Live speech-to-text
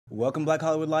Welcome, Black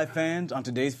Hollywood Live fans. On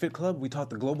today's Fit Club, we talk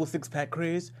the global six-pack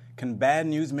craze, can bad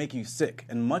news make you sick,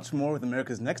 and much more with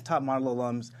America's Next Top Model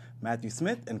alums, Matthew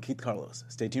Smith and Keith Carlos.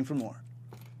 Stay tuned for more.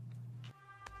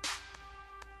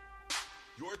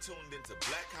 You're tuned into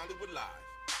Black Hollywood Live,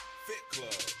 Fit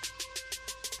Club.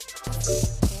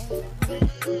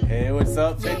 Hey, what's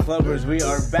up, Fit Clubbers? We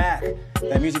are back.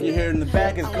 That music you hear in the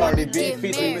back is Cardi B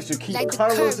featuring Mr. Keith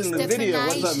Carlos in the video.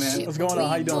 What's up, man? What's going on?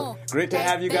 How you doing? Great to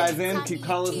have you guys in. Keith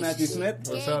Carlos, Matthew Smith.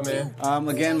 What's up, man?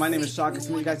 Again, my name is Shaka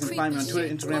Smith. You guys can find me on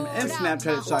Twitter, Instagram, and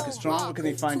Snapchat at Shaka Strong. Where can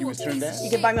they find you, Miss Trinidad? You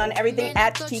can find me on everything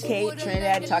at TK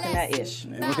Trinidad Talking That Ish.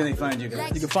 And where can they find you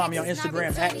guys? You can find me on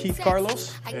Instagram at Keith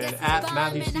Carlos and at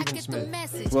Matthew Stephen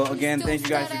Smith. Well, again, thank you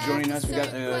guys for joining us. We got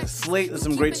a slate of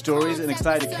some great stories and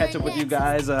excited to catch up with you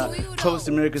guys post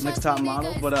America's Next Top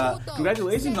Model. But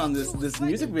congratulations on this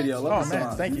music video. I love this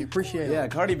song. Thank you. Appreciate it. Yeah,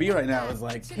 Cardi B right now is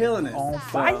like killing it. On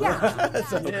fire.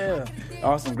 Yeah.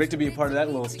 Awesome. Great to be a part of that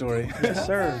little story. Yes,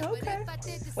 sir. Okay.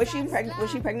 Was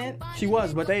she pregnant? She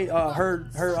was, but they her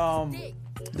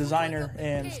designer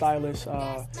and stylist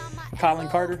Colin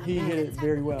Carter, he hit it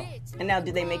very well. And now,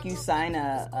 did they make you sign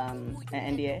an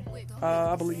NDA?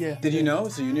 I believe, yeah. Did you know?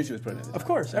 So you knew she was pregnant? Of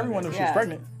course, everyone knew she was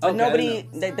pregnant. But Okay, nobody.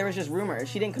 There was just rumors.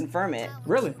 She didn't confirm it.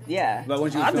 Really? Yeah. But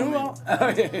when she was I knew.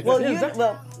 filming?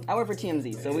 Well, I work for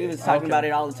TMZ, so we was talking about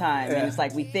it all the time, and it's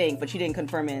like we think, but she didn't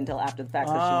confirm it until after the fact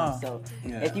that she won. So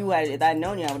if I had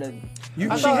known you, I would have.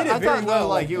 She hit it very well.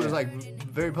 Like it was like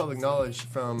very public knowledge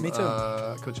from Me too.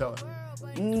 Coachella.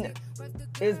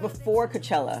 It was before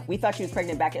Coachella. We thought she was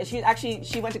pregnant back. She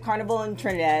went to Carnival in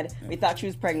Trinidad. We thought she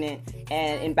was pregnant,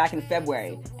 and back in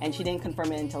February, and she didn't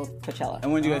confirm it until Coachella.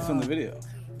 And when did you guys film the video?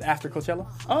 After Coachella?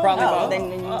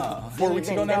 Probably about 4 weeks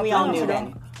ago now. Then we all knew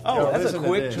then. Oh, that's a listen to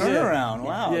quick this. turnaround.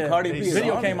 Wow. Yeah. Cardi B The is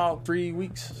video on came it. out 3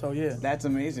 weeks, so yeah. That's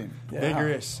amazing.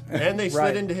 Vigorous. And they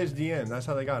slid into his DM. That's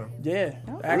how they got him. Yeah,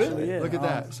 actually, really? yeah. Look at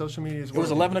that. Social media is It was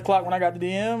working. 11 o'clock when I got the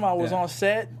DM. I was Yeah. on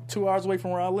set 2 hours away from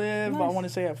where I live. Nice. I want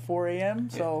to say at 4 a.m.,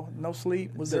 so no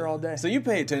sleep. Was there all day. So you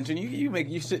pay attention. You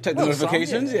check the Oh,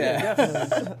 notifications. some, Yeah.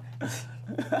 definitely.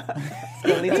 It's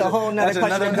gonna lead to a whole nother That's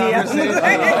question. another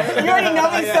conversation. You already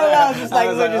know me so well. It's just like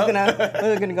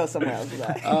we're gonna go somewhere else.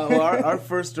 Well, our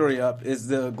first story up is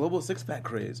the global six-pack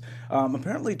craze.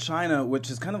 Apparently, China, which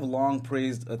has kind of long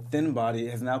praised a thin body,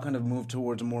 has now kind of moved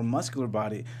towards a more muscular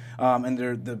body. And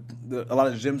a lot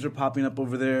of gyms are popping up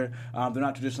over there. They're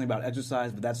not traditionally about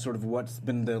exercise, but that's sort of what's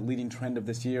been the leading trend of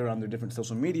this year on their different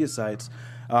social media sites.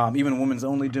 Even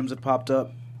women's-only gyms have popped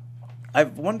up.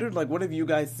 I've wondered, what have you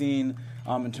guys seen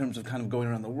in terms of kind of going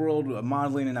around the world,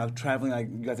 modeling, and now traveling?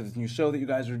 You guys have this new show that you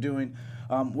guys are doing.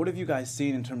 What have you guys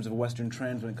seen in terms of Western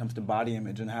trends when it comes to body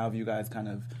image, and how have you guys kind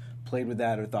of played with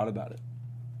that or thought about it?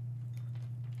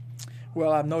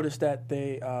 Well, I've noticed that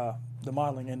the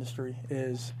modeling industry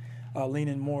is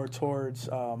leaning more towards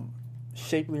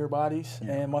shapelier bodies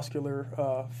and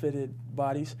muscular fitted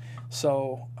bodies.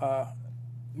 So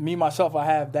me, myself, I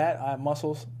have that. I have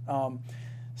muscles.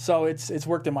 So it's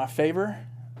worked in my favor.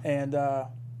 And, I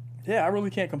really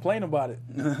can't complain about it,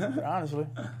 honestly.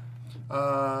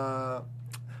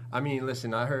 I mean,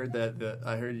 listen. I heard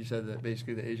you said that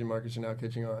basically the Asian markets are now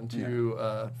catching on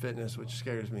to fitness, which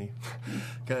scares me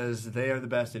because they are the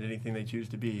best at anything they choose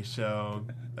to be. So,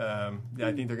 I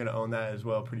think they're going to own that as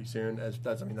well pretty soon.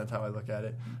 That's how I look at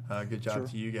it. Good job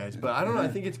to you guys. But I don't know. I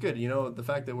think it's good. The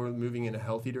fact that we're moving in a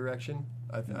healthy direction.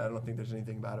 I don't think there's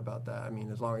anything bad about that. I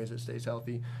mean, as long as it stays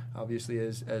healthy. Obviously,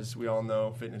 as we all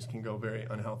know, fitness can go very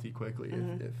unhealthy quickly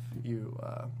if you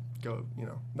go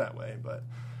that way. But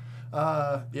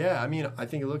I mean, I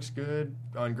think it looks good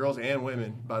on girls and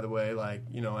women. By the way, I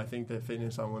think that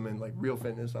fitness on women, real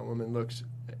fitness on women, looks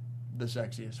the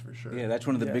sexiest for sure. Yeah, that's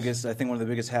one of the biggest. I think one of the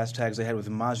biggest hashtags they had with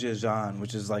Magia Jean,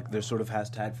 which is their sort of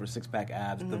hashtag for six-pack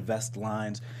abs, the vest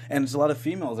lines, and it's a lot of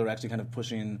females that are actually kind of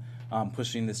pushing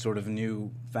this sort of new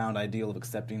found ideal of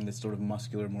accepting this sort of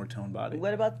muscular, more toned body.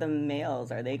 What about the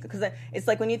males? Are they? Because it's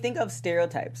like when you think of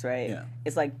stereotypes, right? Yeah.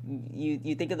 It's like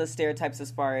you think of the stereotypes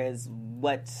as far as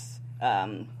what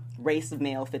race of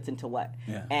male fits into what.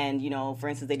 Yeah. And for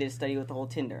instance, they did a study with the whole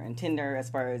Tinder, and Tinder, as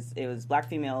far as it was black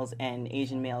females and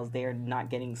Asian males, they're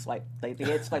not getting swiped. They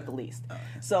get swiped the least.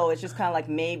 So it's just kind of like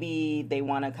maybe they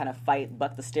want to kind of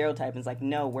buck the stereotype, and it's like,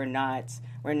 no, we're not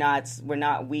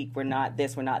weak, we're not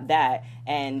this, we're not that.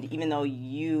 And even though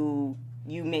you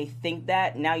you may think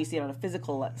that, now you see it on a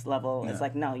physical level. It's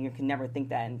like, no, you can never think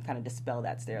that, and kind of dispel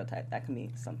that stereotype. That can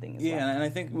be something as well. Yeah, and I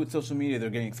think with social media, they're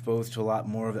getting exposed to a lot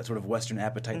more of that sort of Western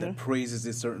appetite that praises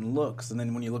these certain looks. And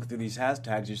then when you look through these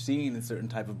hashtags, you're seeing a certain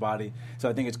type of body. So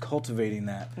I think it's cultivating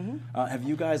that. Have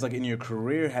you guys, like, in your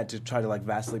career, had to try to, like,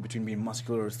 vacillate between being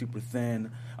muscular or super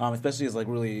thin, especially as, like,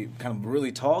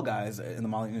 really tall guys in the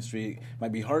modeling industry,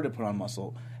 might be hard to put on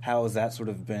muscle. How has that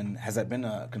has that been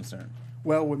a concern?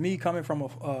 Well, with me coming from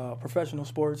a professional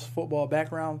sports football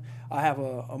background, I have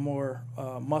a more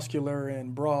muscular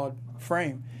and broad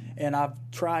frame, and I've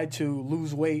tried to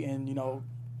lose weight and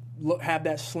have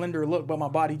that slender look, but my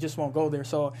body just won't go there.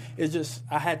 So it's just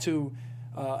I had to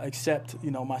accept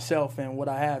myself and what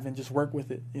I have and just work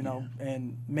with it,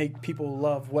 and make people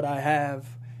love what I have.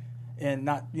 And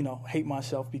not, hate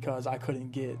myself because I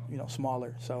couldn't get,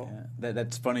 smaller. So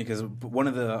that's funny because one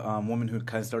of the women who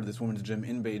kind of started this women's gym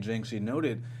in Beijing, she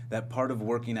noted that part of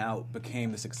working out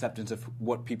became this acceptance of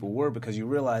what people were, because you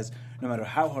realize no matter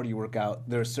how hard you work out,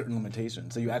 there are certain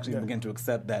limitations. So you actually begin to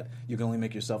accept that you can only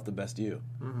make yourself the best you.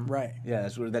 Right. Yeah,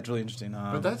 that's really interesting.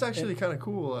 But that's actually kind of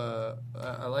cool.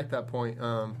 I like that point.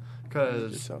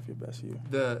 Because yourself your best you.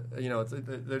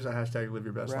 There's a hashtag live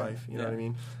your best life. You know what I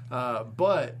mean?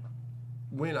 But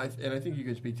and I think you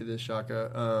can speak to this,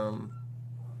 Shaka,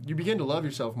 you begin to love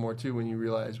yourself more too when you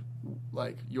realize,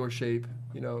 like, your shape,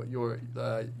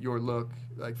 your look,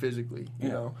 like, physically, you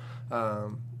know,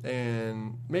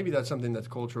 and maybe that's something that's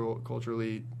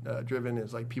culturally driven,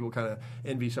 is like people kind of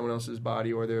envy someone else's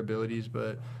body or their abilities,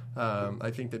 but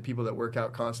I think that people that work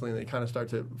out constantly and they kind of start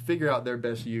to figure out their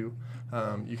best you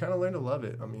kind of learn to love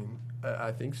it. I mean,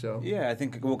 I think so. Yeah, I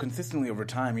think, consistently over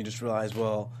time, you just realize,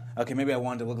 okay, maybe I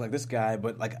wanted to look like this guy,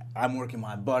 but, like, I'm working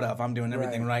my butt off, I'm doing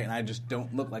everything right, and I just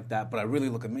don't look like that, but I really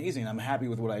look amazing, I'm happy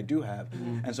with what I do have.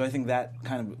 And so I think that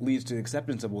kind of leads to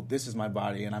acceptance of, this is my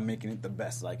body, and I'm making it the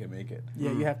best I can make it.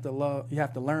 Yeah, you have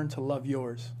to learn to love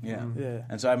yours. Yeah.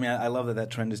 And so, I mean, I love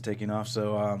that trend is taking off,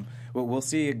 so we'll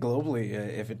see it globally.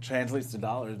 If it translates to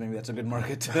dollars, maybe that's a good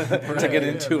market to get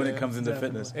into when it comes into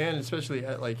fitness. And especially,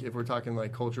 like, if we're talking,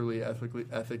 like, culturally,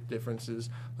 ethic differences,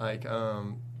 like,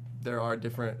 there are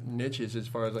different niches as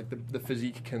far as, like, the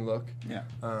physique can look. Yeah.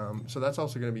 So that's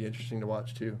also going to be interesting to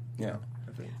watch too. Yeah.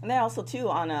 I think. And then also too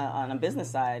on a business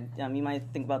side, you might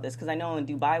think about this, because I know in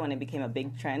Dubai, when it became a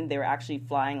big trend, they were actually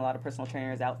flying a lot of personal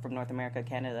trainers out from North America,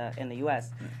 Canada, and the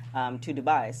U.S. To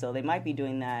Dubai. So they might be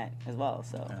doing that as well.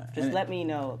 So just let me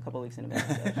know a couple weeks in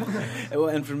advance. Well,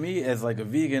 and for me, as, like, a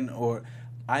vegan,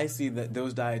 I see that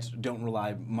those diets don't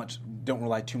rely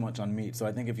too much on meat. So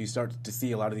I think if you start to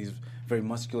see a lot of these very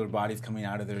muscular bodies coming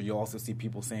out of there, you'll also see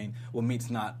people saying, well, meat's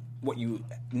not what you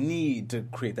need to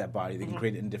create that body. They can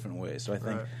create it in different ways. So I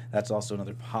think that's also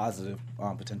another positive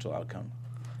potential outcome.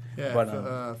 Yeah,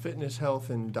 but, fitness, health,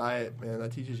 and diet, man,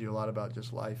 that teaches you a lot about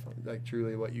just life. Like,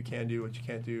 truly what you can do, what you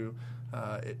can't do.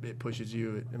 It pushes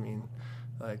you.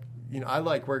 I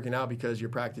like working out because you're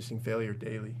practicing failure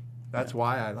daily. That's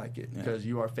why I like it, because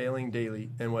you are failing daily,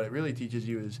 and what it really teaches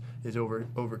you is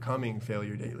overcoming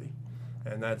failure daily,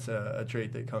 and that's a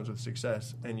trait that comes with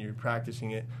success, and you're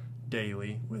practicing it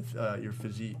daily with your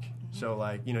physique. So,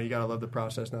 like, you gotta love the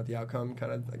process, not the outcome,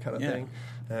 kind of thing,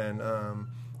 and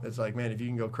it's like, man, if you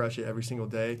can go crush it every single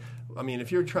day. I mean,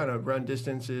 if you're trying to run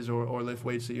distances or lift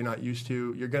weights that you're not used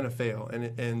to, you're going to fail.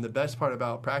 And the best part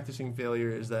about practicing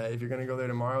failure is that if you're going to go there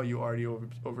tomorrow, you already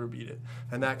overbeat it.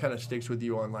 And that kind of sticks with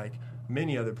you on, like,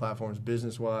 many other platforms,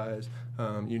 business-wise,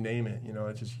 you name it.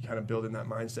 It's just kind of building that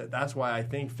mindset. That's why I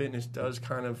think fitness does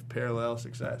kind of parallel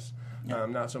success.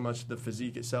 Not so much the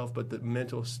physique itself, but the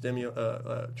mental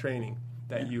training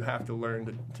that you have to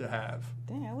learn to have.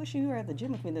 Dang, I wish you were at the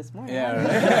gym with me this morning. Yeah,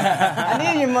 right.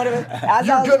 I need your motivation.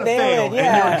 You're going to fail,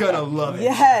 and you're going to love it.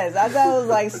 Yes, as I was,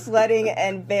 like, sweating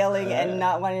and failing and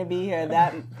not wanting to be here,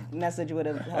 that message would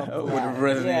have helped. Would have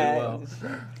resonated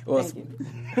well. Thank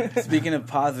you. Speaking of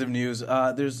positive news,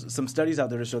 there's some studies out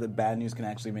there to show that bad news can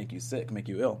actually make you sick, make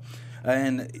you ill.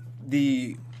 And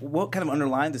what kind of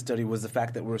underlined the study was the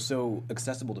fact that we're so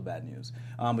accessible to bad news.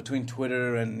 Between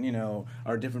Twitter and,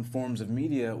 our different forms of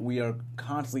media, we are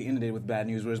constantly inundated with bad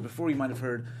news, whereas before you might have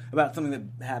heard about something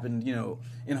that happened,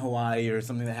 in Hawaii, or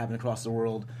something that happened across the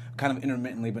world kind of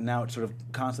intermittently, but now it's sort of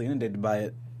constantly inundated by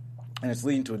it. And it's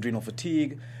leading to adrenal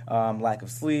fatigue, lack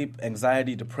of sleep,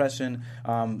 anxiety, depression,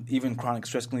 even chronic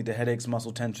stress can lead to headaches,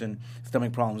 muscle tension,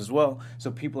 stomach problems as well. So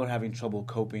people are having trouble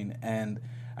coping. And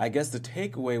I guess the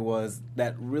takeaway was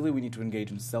that really we need to engage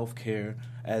in self-care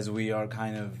as we are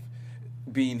kind of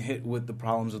being hit with the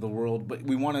problems of the world, but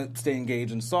we want to stay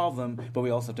engaged and solve them, but we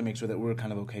also have to make sure that we're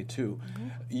kind of okay too.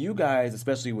 You guys,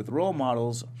 especially with role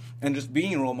models, and just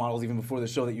being role models even before the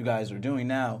show that you guys are doing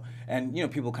now, and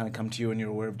people kind of come to you and you're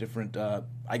aware of different,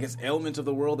 I guess, ailments of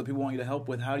the world that people want you to help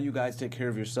with. How do you guys take care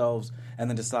of yourselves and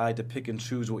then decide to pick and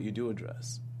choose what you do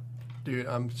address? Dude,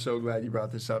 I'm so glad you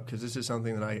brought this up because this is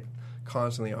something that I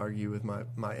constantly argue with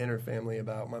my inner family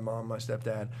about, my mom, my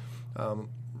stepdad.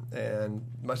 And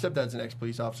my stepdad's an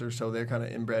ex-police officer, so they're kind of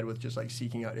inbred with just like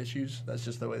seeking out issues. That's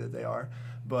just the way that they are.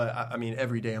 But I mean,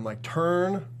 every day I'm like,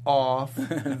 turn off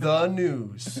the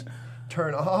news.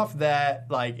 Turn off that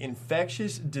like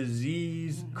infectious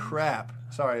disease crap.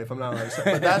 Sorry if I'm not like,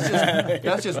 but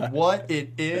that's just what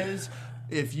it is.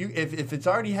 If it's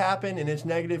already happened and it's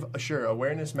negative, sure,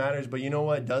 awareness matters. But you know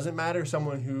what doesn't matter?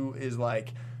 Someone who is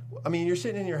like, I mean, you're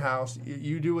sitting in your house,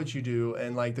 you do what you do,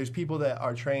 and like there's people that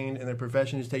are trained and their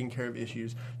profession is taking care of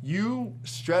issues. You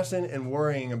stressing and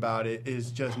worrying about it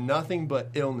is just nothing but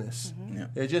illness. Yeah.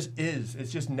 It just is.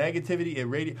 It's just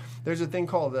negativity. There's a thing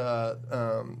called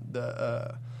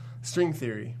the string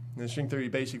theory. And the string theory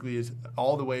basically is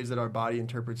all the ways that our body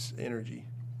interprets energy,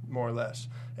 more or less.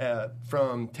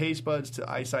 From taste buds to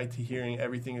eyesight to hearing,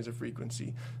 everything is a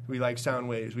frequency. We like sound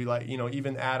waves. We like,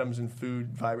 even atoms in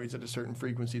food vibrates at a certain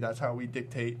frequency. That's how we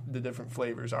dictate the different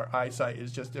flavors. Our eyesight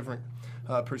is just different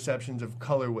perceptions of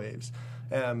color waves.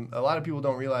 A lot of people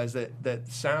don't realize that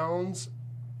sounds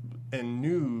and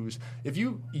news, if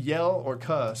you yell or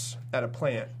cuss at a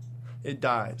plant, it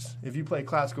dies. If you play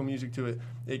classical music to it,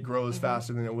 it grows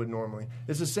faster than it would normally.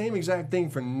 It's the same exact thing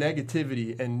for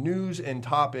negativity and news and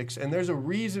topics, and there's a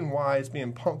reason why it's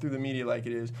being pumped through the media like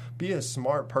it is. Be a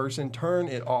smart person. Turn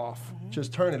it off.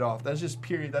 Just turn it off. That's just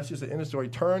period. That's just the end of the story.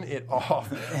 Turn it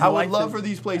off. I would love for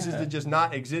these places to just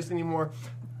not exist anymore.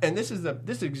 And this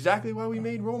is exactly why we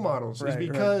made role models. Is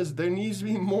because there needs to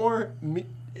be more...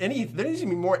 there needs to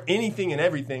be more anything and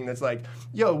everything that's like,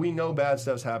 yo, we know bad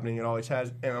stuff's happening. It always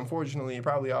has, and unfortunately, it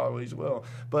probably always will.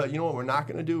 But you know what we're not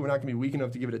going to do? We're not going to be weak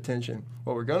enough to give it attention.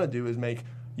 What we're going to do is make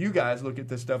you guys look at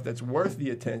the stuff that's worth the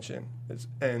attention.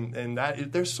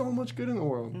 There's so much good in the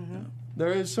world.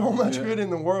 There is so much good in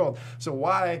the world. So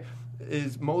why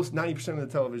is 90% of the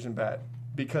television bad?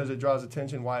 Because it draws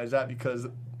attention. Why is that? Because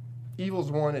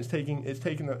evil's won. It's taking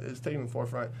the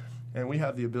forefront, and we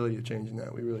have the ability of changing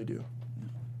that. We really do.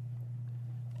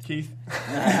 Keith?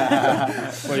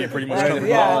 Well, you pretty much covered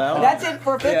it all out. That's it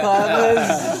for Fit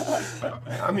Club.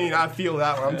 I mean, I feel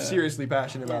that one. I'm seriously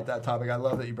passionate about that topic. I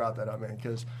love that you brought that up, man,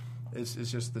 because it's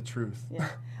just the truth. Yeah.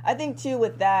 I think, too,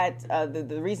 with that,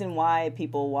 the reason why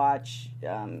people watch,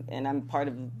 and I'm part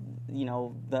of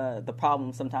the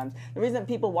problem sometimes. The reason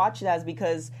people watch that is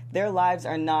because their lives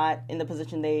are not in the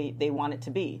position they want it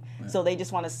to be. Yeah. So they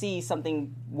just want to see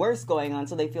something worse going on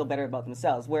so they feel better about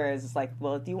themselves. Whereas it's like,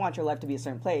 well, if you want your life to be a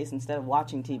certain place, instead of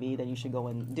watching TV, then you should go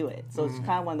and do it. So it's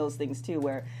kind of one of those things, too,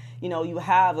 where, you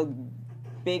have a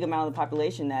big amount of the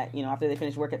population that, after they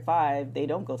finish work at 5, they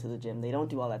don't go to the gym, they don't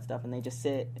do all that stuff, and they just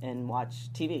sit and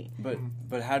watch TV.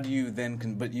 But how do you then,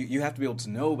 but you have to be able to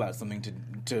know about something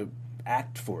to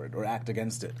act for it or act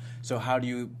against it. So how do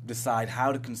you decide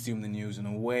how to consume the news in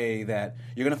a way that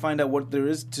you're going to find out what there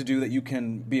is to do that you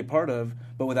can be a part of,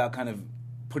 but without kind of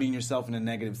putting yourself in a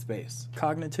negative space?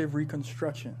 Cognitive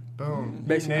reconstruction. Boom.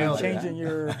 Basically changing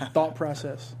your thought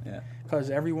process. Yeah.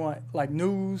 Because everyone, like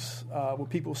news, what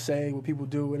people say, what people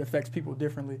do, it affects people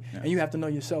differently. Yeah. And you have to know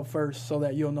yourself first so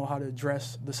that you'll know how to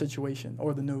address the situation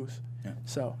or the news. Yeah.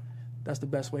 So that's the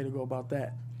best way to go about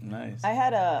that. Nice. I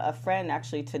had a friend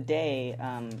actually today,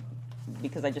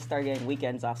 because I just started getting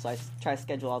weekends off, so I try to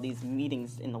schedule all these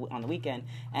meetings on the weekend.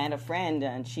 And a friend,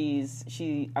 and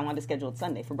I wanted to schedule it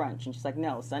Sunday for brunch, and she's like,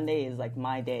 no, Sunday is like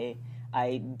my day.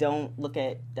 I don't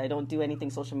do anything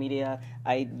social media.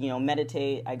 I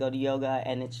meditate. I go to yoga,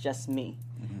 and it's just me.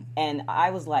 And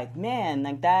I was like, man,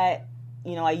 like that.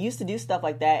 I used to do stuff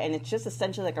like that, and it's just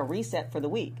essentially like a reset for the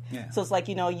week. Yeah. So it's like,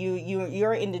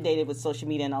 you're inundated with social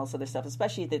media and all this other stuff,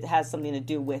 especially if it has something to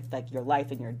do with like your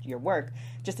life and your work.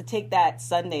 Just to take that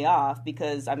Sunday off,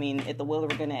 because I mean, if the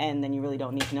world were going to end, then you really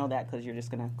don't need to know that because you're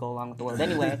just going to go along with the world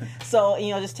anyway. So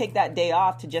just take that day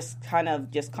off to just kind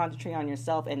of just concentrate on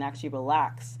yourself and actually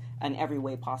relax in every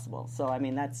way possible. So I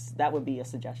mean, that would be a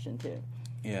suggestion too.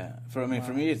 Yeah, for me,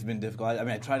 it's been difficult.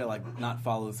 I try to like not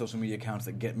follow the social media accounts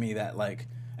that get me that like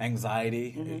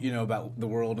anxiety, about the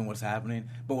world and what's happening.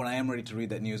 But when I am ready to read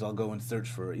that news, I'll go and search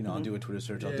for, I'll do a Twitter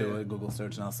search, I'll do a Google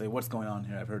search, and I'll say what's going on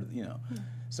here. I've heard,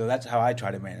 So that's how I try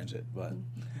to manage it. But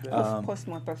post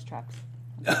more thirst traps.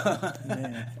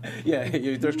 Yeah,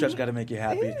 your thirst traps got to make you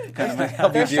happy, kind of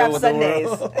help you deal with the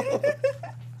world.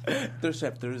 Thirst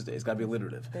Trap Thursday. It's got to be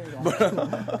alliterative. There you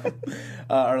go.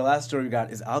 Our last story we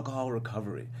got is alcohol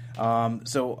recovery.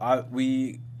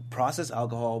 We process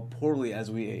alcohol poorly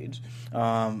as we age.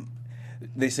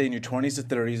 They say in your 20s to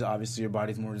 30s, obviously your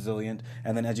body's more resilient,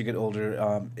 and then as you get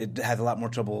older, it has a lot more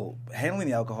trouble handling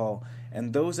the alcohol.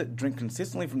 And those that drink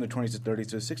consistently from their 20s to 30s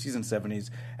to 60s and 70s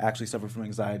actually suffer from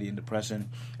anxiety and depression,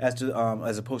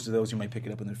 as opposed to those who might pick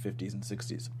it up in their 50s and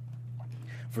 60s.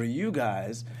 For you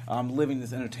guys, living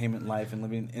this entertainment life and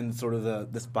living in sort of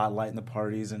the spotlight and the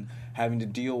parties and having to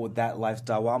deal with that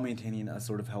lifestyle while maintaining a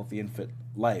sort of healthy and fit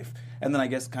life, and then I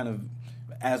guess kind of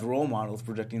as role models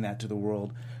projecting that to the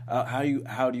world, how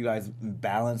do you guys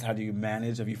balance? How do you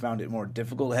manage? Have you found it more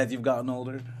difficult as you've gotten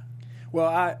older? Well,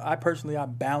 I personally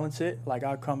balance it. Like,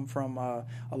 I come from a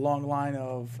long line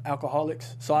of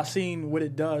alcoholics, so I've seen what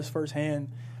it does firsthand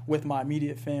with my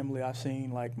immediate family. I've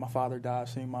seen, like, my father die. I've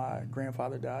seen my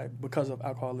grandfather die because of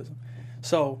alcoholism.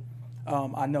 So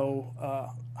I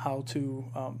know how to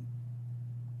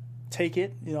take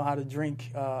it, how to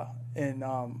drink in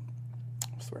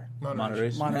what's the word?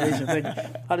 Moderation. Moderation. Thank you.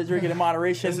 How to drink it in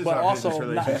moderation, This is but our also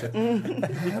business not.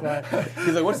 relationship.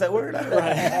 He's like, what's that word?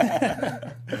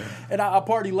 Right. And I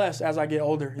party less as I get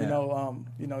older.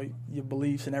 Your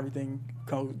beliefs and everything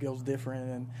goes different,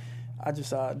 and I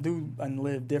just do and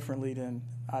live differently than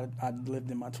I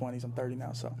lived in my 20s. I'm 30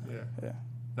 now, so yeah.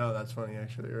 No, that's funny,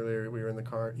 actually. Earlier, we were in the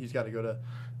car. He's got to go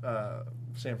to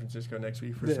San Francisco next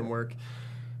week for some work.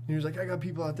 He was like, I got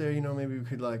people out there, maybe we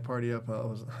could, like, party up. I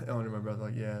was under my breath,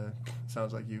 like, yeah,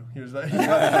 sounds like you. He was like,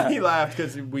 he laughed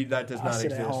because that does not sit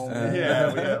exist. at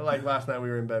home. Like, last night we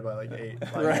were in bed by, like, 8.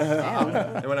 Like, Right.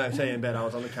 And when I say in bed, I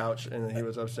was on the couch, and he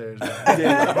was upstairs.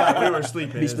 But we were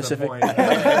sleeping. Be is the specific. point.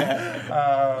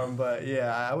 But,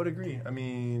 yeah, I would agree. I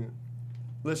mean,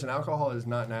 listen, alcohol is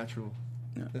not natural.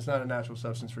 Yeah. It's not a natural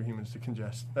substance for humans to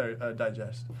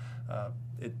digest.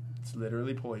 It's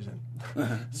literally poison.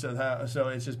 So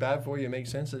it's just bad for you. It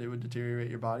makes sense that it would deteriorate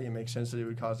your body. It makes sense that it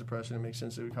would cause depression. It makes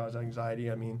sense that it would cause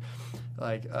anxiety. I mean,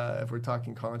 like, if we're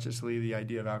talking consciously, the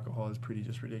idea of alcohol is pretty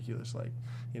just ridiculous. Like,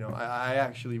 I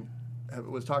actually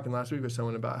was talking last week with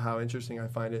someone about how interesting I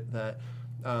find it that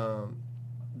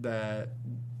that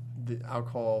the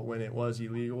alcohol, when it was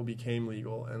illegal, became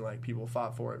legal, and, like, people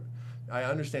fought for it. I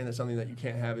understand that something that you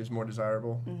can't have is more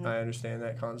desirable. Mm-hmm. I understand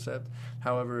that concept.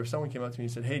 However, if someone came up to me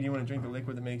and said, hey, do you want to drink the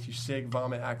liquid that makes you sick,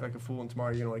 vomit, act like a fool, and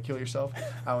tomorrow you're going to want to kill yourself?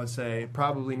 I would say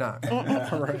probably not.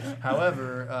 Right.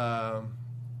 However,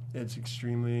 it's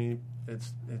extremely,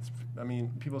 I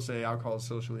mean, people say alcohol is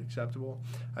socially acceptable.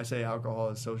 I say alcohol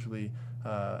is socially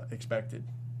expected.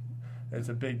 It's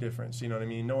a big difference. You know what I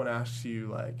mean? No one asks you,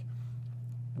 like,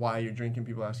 why you're drinking.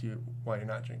 People ask you why you're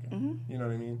not drinking. Mm-hmm. You know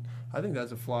what I mean? I think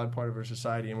that's a flawed part of our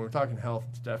society, and when we're talking health,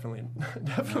 it's definitely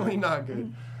not good.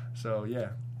 Mm-hmm. So, yeah.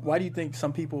 Why do you think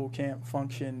some people can't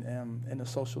function in a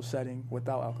social setting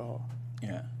without alcohol?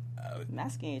 Yeah.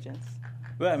 Masking agents.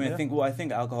 Well, I mean, I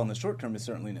think alcohol in the short term is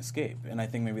certainly an escape, and I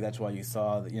think maybe that's why you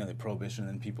saw the prohibition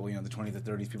and people, the 20s to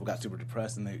 30s, people got super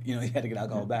depressed and they had to get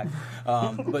alcohol back.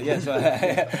 But yeah, so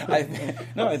that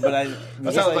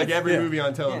sounds like every movie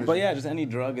on television. But yeah, just any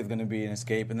drug is going to be an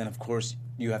escape, and then of course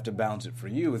you have to balance it for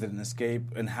you. Is it an escape,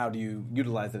 and how do you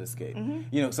utilize that escape?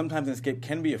 Mm-hmm. Sometimes an escape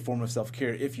can be a form of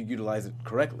self-care if you utilize it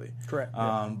correctly. Correct.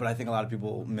 But I think a lot of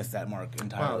people miss that mark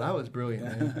entirely. Wow, that was brilliant,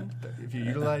 man. If you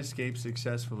utilize escape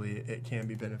successfully, it can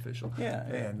be beneficial. Yeah.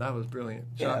 Man, that was brilliant.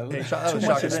 Yeah, that was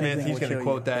Shaka Smith. He's going to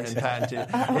quote that and patent it.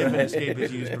 If an escape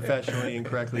is used professionally and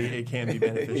correctly, it can be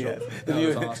beneficial. Yeah. That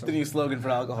was awesome. The new slogan for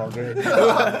alcohol, great.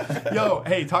 Yo,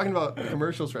 hey, talking about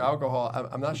commercials for alcohol,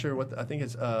 I'm not sure what I think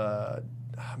it's.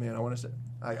 Man, I want to say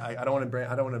I don't want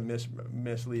to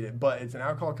mislead it, but it's an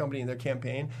alcohol company, and their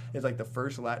campaign is like the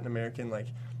first Latin American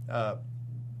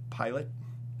pilot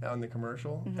on the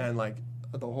commercial, mm-hmm. and like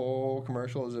the whole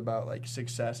commercial is about like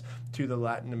success to the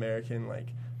Latin American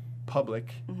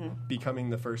public, mm-hmm. becoming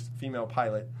the first female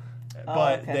pilot.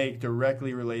 But they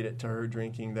directly relate it to her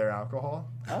drinking their alcohol.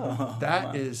 Oh,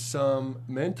 that is some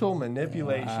mental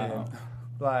manipulation.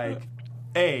 Wow.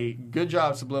 Good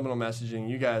job subliminal messaging.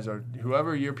 You guys are,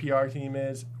 whoever your PR team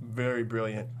is, very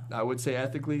brilliant. I would say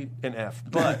ethically an F.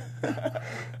 But,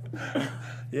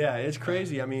 yeah, it's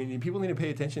crazy. I mean, people need to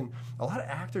pay attention. A lot of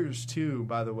actors, too,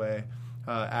 by the way,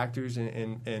 actors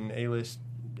in A-list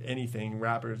anything,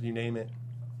 rappers, you name it.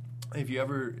 If you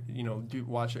ever, do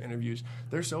watch their interviews,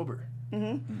 they're sober.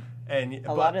 Mm-hmm. And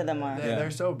a lot of them are.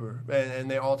 They're sober. And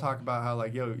they all talk about how,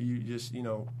 you just,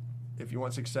 if you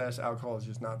want success, alcohol is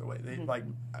just not the way. They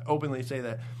openly say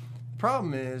that.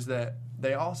 Problem is that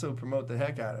they also promote the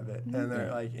heck out of it, mm-hmm. and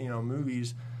they're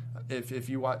movies. if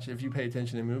you pay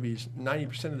attention to movies,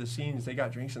 90% of the scenes they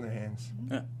got drinks in their hands.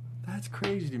 Yeah. That's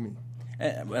crazy to me.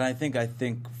 And I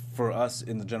think for us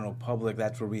in the general public,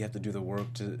 that's where we have to do the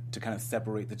work to kind of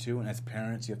separate the two. And as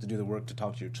parents, you have to do the work to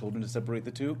talk to your children to separate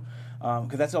the two,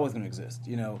 because that's always going to exist.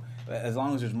 You know, as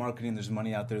long as there's marketing, there's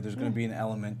money out there. There's going to be an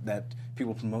element that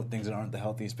people promote things that aren't the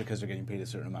healthiest because they're getting paid a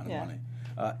certain amount of money.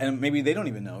 And maybe they don't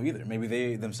even know either. Maybe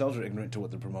they themselves are ignorant to what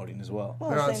they're promoting as well.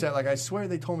 They're on set, like, I swear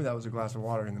they told me that was a glass of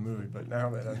water in the movie, but now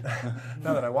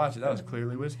that I watch it, that was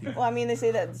clearly whiskey. Well, I mean, they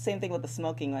say that the same thing with the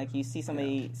smoking. Like, you see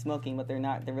somebody smoking, but they're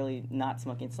really not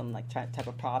smoking some, like, type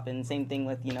of prop. And same thing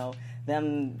with, you know,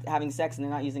 them having sex and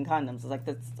they're not using condoms. It's like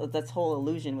that's whole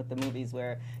illusion with the movies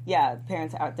where,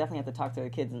 parents definitely have to talk to their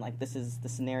kids and, like, this is the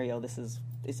scenario.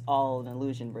 It's all an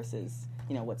illusion versus,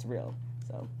 you know, what's real.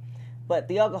 So, but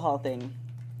the alcohol thing,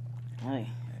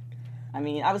 I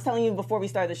mean, I was telling you before we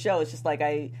started the show, it's just like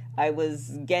I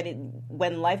was getting,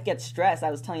 when life gets stressed,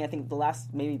 I was telling you, I think the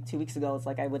last maybe 2 weeks ago, it's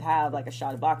like I would have like a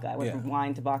shot of vodka. I went from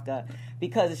wine to vodka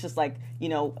because it's just like, you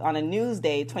know, on a news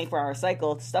day, 24-hour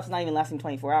cycle, stuff's not even lasting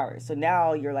 24 hours. So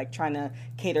now you're like trying to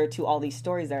cater to all these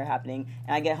stories that are happening.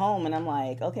 And I get home and I'm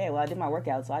like, okay, well, I did my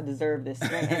workout, so I deserve this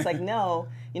drink. And it's like, no,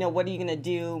 you know, what are you going to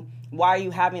do? Why are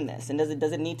you having this? And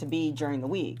does it need to be during the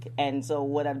week? And so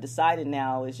what I've decided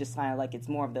now is just kind of like it's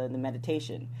more of the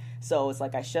meditation. So it's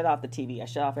like I shut off the TV, I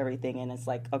shut off everything, and it's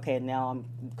like, okay, now I'm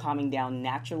calming down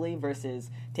naturally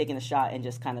versus taking a shot and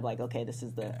just kind of like, okay, this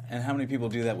is the... And how many people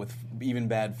do that with even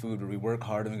bad food where we work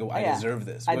hard and we go, I deserve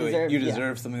this. You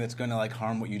deserve something that's going to like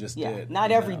harm what you just did.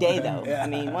 Not every day, though. I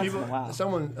mean, once in a while.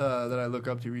 Someone that I look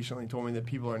up to recently told me that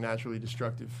people are naturally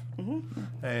destructive.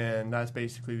 Mm-hmm. And that's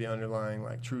basically the underlying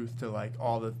like truth to like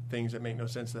all the things that make no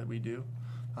sense that we do.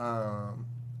 And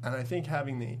I think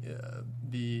having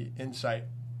the insight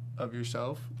of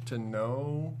yourself to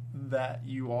know that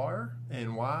you are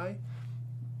and why,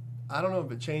 I don't know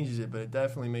if it changes it, but it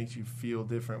definitely makes you feel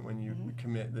different when you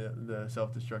commit the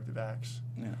self-destructive acts.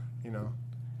 Yeah, you know.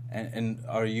 And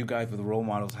are you guys with role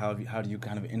models? How do you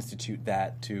kind of institute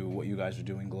that to what you guys are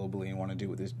doing globally and want to do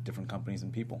with these different companies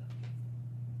and people?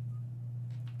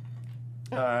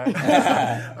 All right.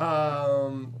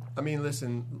 I mean,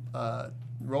 listen,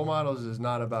 role models is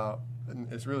not about.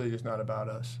 It's really just not about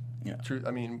us. Yeah. True.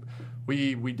 I mean,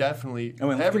 we definitely. I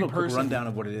mean, every person. Rundown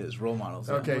of what it is. Role models.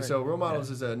 Okay, so Role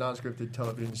Models is a non-scripted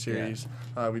television series.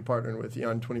 Yeah. We partnered with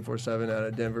Eon 24/7 out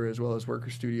of Denver, as well as Worker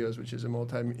Studios, which is a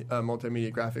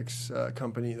multimedia graphics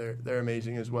company. They're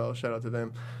amazing as well. Shout out to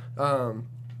them.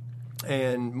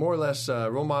 And more or less,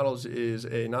 Role Models is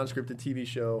a non-scripted TV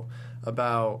show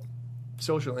about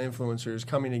social influencers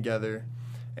coming together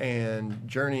and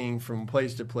journeying from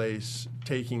place to place,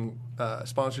 taking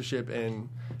sponsorship and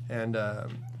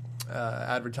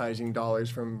advertising dollars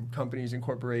from companies and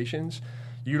corporations,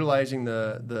 utilizing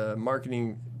the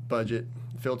marketing budget,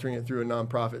 filtering it through a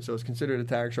nonprofit. So it's considered a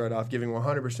tax write-off, giving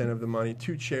 100% of the money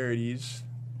to charities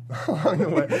along the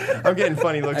way. I'm getting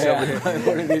funny looks over here.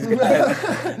 What are these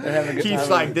guys? Keith's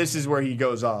like, this is where he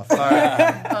goes off. All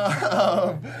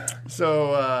right.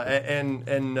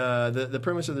 The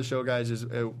premise of the show, guys, is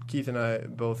Keith and I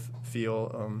both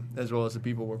feel, as well as the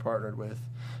people we're partnered with,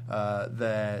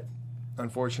 that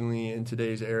unfortunately in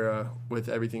today's era, with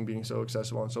everything being so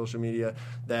accessible on social media,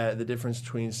 that the difference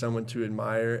between someone to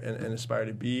admire and aspire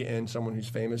to be and someone who's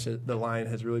famous, the line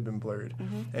has really been blurred.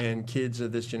 Mm-hmm. And kids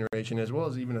of this generation, as well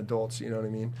as even adults, you know what I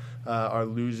mean, are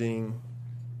losing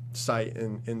sight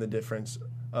in the difference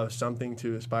of something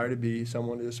to aspire to be,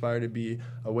 someone to aspire to be,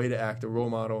 a way to act, a role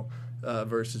model,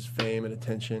 versus fame and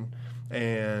attention.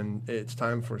 And it's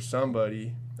time for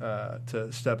somebody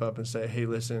to step up and say, hey,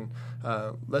 listen,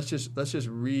 let's just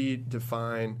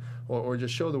redefine or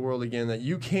just show the world again that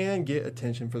you can get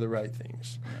attention for the right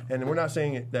things. And we're not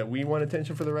saying that we want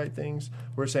attention for the right things.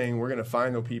 We're saying we're going to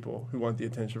find the people who want the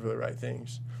attention for the right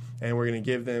things. And we're going to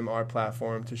give them our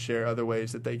platform to share other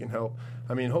ways that they can help.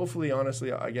 I mean, hopefully,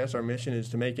 honestly, I guess our mission is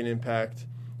to make an impact.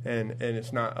 And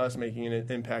it's not us making an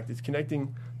impact. It's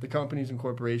connecting the companies and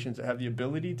corporations that have the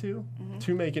ability to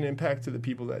make an impact to the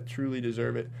people that truly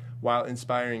deserve it, while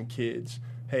inspiring kids.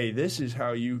 Hey, this is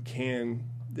how you can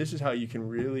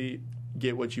really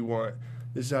get what you want.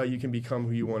 This is how you can become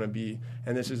who you want to be.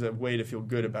 And this is a way to feel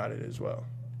good about it as well.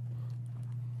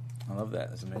 I love that.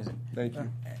 That's amazing. Thank you.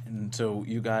 And so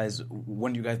you guys,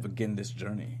 when do you guys begin this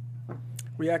journey?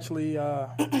 We actually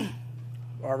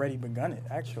already begun it,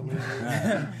 actually.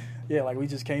 Yeah, like we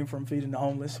just came from feeding the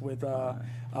homeless with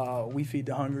We Feed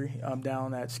the Hungry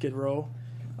down at Skid Row.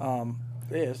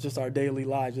 it's just our daily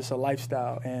lives, just a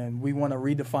lifestyle, and we want to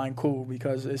redefine cool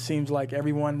because it seems like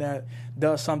everyone that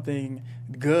does something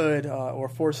good or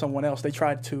for someone else, they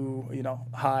try to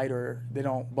hide or they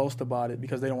don't boast about it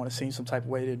because they don't want to seem some type of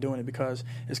way they're doing it because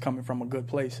it's coming from a good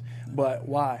place. But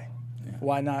why? Yeah.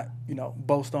 Why not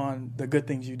boast on the good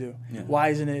things you do? Yeah. Why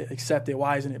isn't it accepted?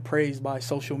 Why isn't it praised by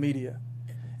social media?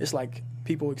 It's like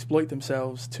people exploit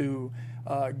themselves to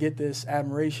get this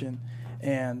admiration,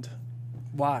 and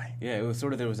why? Yeah, it was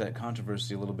sort of, there was that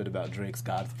controversy a little bit about Drake's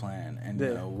God's Plan,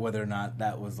 and whether or not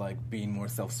that was like being more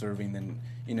self-serving than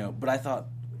But I thought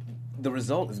the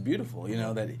result is beautiful.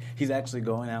 That he's actually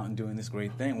going out and doing this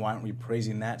great thing. Why aren't we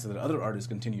praising that so that other artists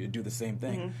continue to do the same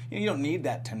thing? Mm-hmm. You don't need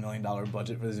that $10 million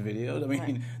budget for this video. I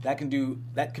mean, that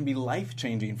can be life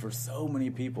changing for so many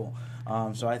people.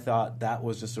 So I thought that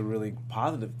was just a really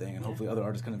positive thing, and hopefully other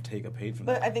artists kind of take a page from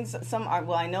that. But I think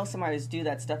I know some artists do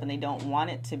that stuff, and they don't want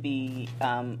it to be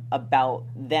about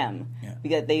them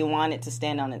because they want it to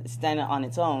stand on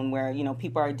its own. Where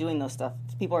people are doing those stuff,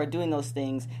 people are doing those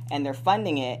things, and they're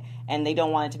funding it, and they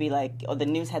don't want it to be like, the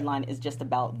news headline is just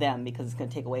about them because it's going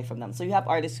to take away from them. So you have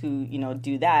artists who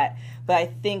do that, but I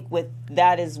think with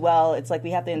that as well, it's like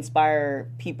we have to inspire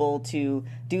people to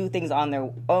do things on their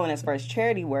own as far as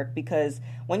charity work, because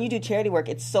when you do charity work,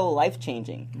 it's so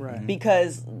life-changing. Right.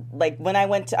 Because like when I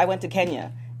went to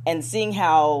Kenya, and seeing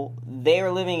how they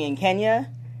were living in Kenya,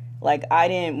 like I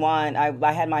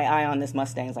had my eye on this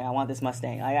Mustang. It's like, I want this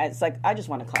Mustang. It's like, I just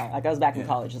want a car. Like I was back in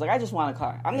college. It's like, I just want a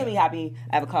car. I'm going to be happy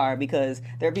I have a car, because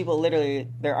there are people literally,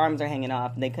 their arms are hanging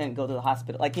off and they couldn't go to the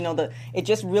hospital. Like, it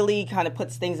just really kind of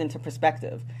puts things into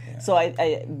perspective. Yeah. So I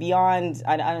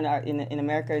don't know, in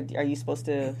America, are you supposed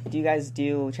to, do you guys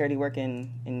do charity work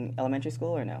in elementary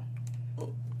school or no?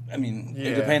 I mean,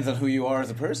 it depends on who you are as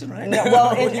a person, right? No,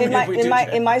 well,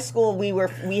 in my school,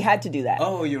 we had to do that.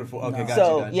 Oh, you were okay. Gotcha,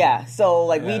 so gotcha. Yeah, so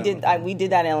like we did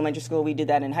that in elementary school. We did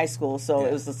that in high school. So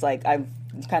it was just like I've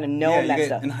kind of known that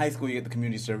stuff. In high school, you get the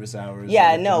community service hours.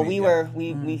 Yeah, no, we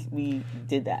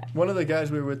did that. One of the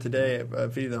guys we were with today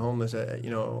at Feeding the Homeless,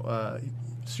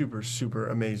 super, super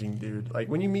amazing dude. Like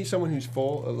when you meet someone who's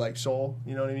full of like soul,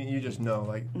 you know what I mean? You just know,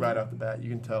 like right off the bat, you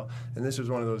can tell. And this was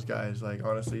one of those guys, like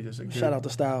honestly, just a good. Shout out to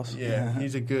Styles. Yeah,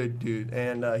 he's a good dude.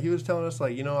 And he was telling us,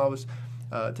 like, I was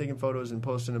taking photos and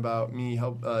posting about me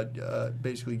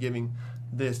basically giving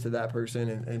this to that person,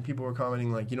 and people were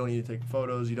commenting like, you don't need to take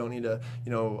photos, you don't need to,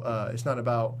 it's not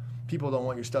about, people don't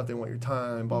want your stuff, they want your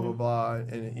time, blah blah blah.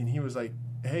 And he was like,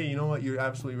 hey, you know what? You're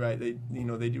absolutely right. They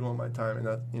they do want my time, and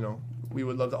that we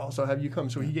would love to also have you come.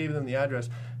 So he gave them the address,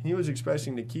 and he was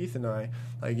expressing to Keith and I,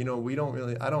 like, we don't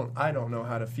really, I don't know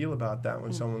how to feel about that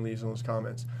when someone leaves those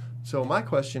comments. So my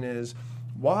question is,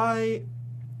 why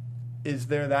is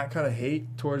there that kind of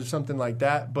hate towards something like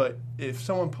that? But if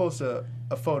someone posts a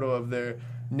photo of their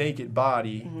naked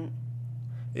body,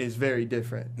 is very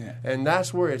different. Yeah. And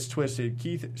that's where it's twisted.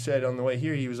 Keith said on the way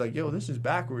here, he was like, yo, this is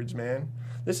backwards, man.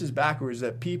 This is backwards,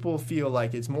 that people feel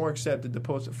like it's more accepted to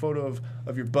post a photo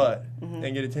of your butt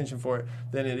and get attention for it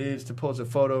than it is to post a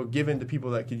photo given to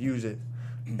people that could use it.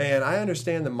 And I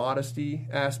understand the modesty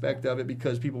aspect of it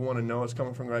because people want to know it's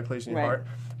coming from the right place in your heart.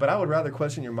 But I would rather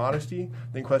question your modesty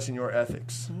than question your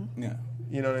ethics. Yeah.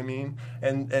 You know what I mean?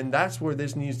 And that's where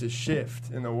this needs to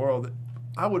shift in the world.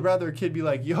 I would rather a kid be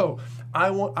like, yo,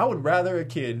 I would rather a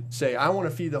kid say, I want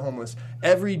to feed the homeless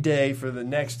every day for the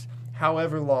next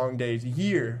however long days,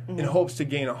 year, in hopes to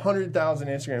gain 100,000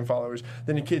 Instagram followers,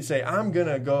 than a kid say, I'm going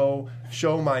to go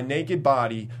show my naked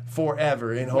body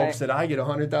forever in hopes that I get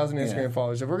 100,000 Instagram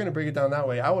followers. If we're going to break it down that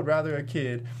way, I would rather a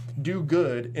kid do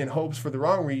good in hopes for the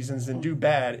wrong reasons than do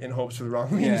bad in hopes for the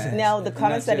wrong reasons. Now, the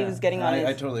comments that he was getting on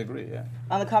I totally agree,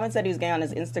 on the comments that he was getting on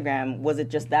his Instagram, was it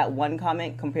just that one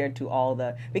comment compared to all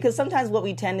the... Because sometimes what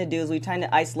we tend to do is we tend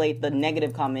to isolate the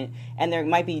negative comment, and there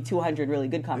might be 200 really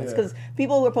good comments. Because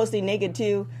people who are posting naked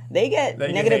too, they get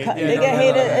negative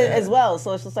hate as well.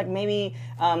 So it's just like maybe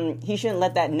he shouldn't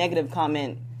let that negative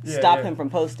comment stop him from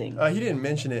posting. He didn't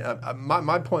mention it.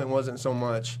 My point wasn't so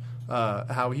much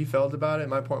how he felt about it.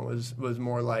 My point was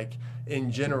more like, in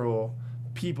general,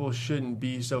 people shouldn't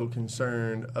be so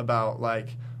concerned about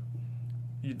like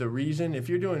the reason. If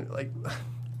you're doing like,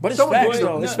 but it's facts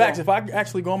though. It's facts. If I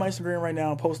actually go on my Instagram right now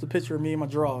and post a picture of me and my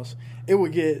drawers, it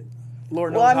would get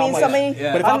Lord knows how much.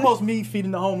 But if I post me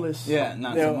feeding the homeless,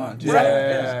 not so much.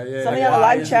 Somebody on the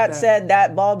live chat said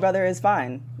that bald brother is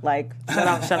fine. Like,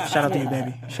 shout out to you,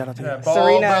 baby. Shout out to you.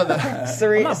 Serena,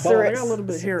 I got a little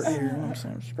bit of hair here. You know what I'm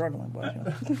saying? I'm struggling, but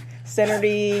Senator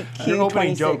Q26. Your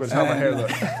opening joke was how my hair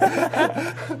looked.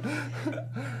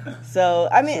 So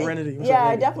I mean, Serenity.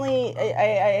 I definitely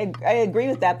I agree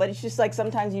with that. But it's just like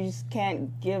sometimes you just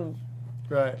can't give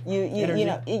Right. You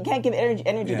know, you can't give energy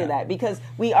Yeah. to that because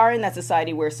we are in that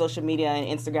society where social media and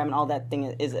Instagram and all that thing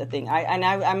is a thing. I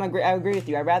agree with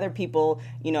you. I'd rather people,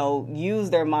 you know, use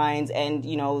their minds and,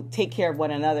 you know, take care of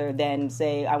one another than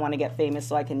say I want to get famous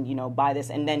so I can, you know, buy this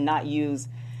and then not use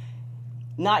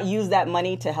that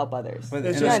money to help others. But,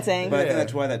 you know what I'm saying? But I think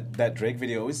that's why that Drake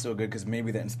video is so good because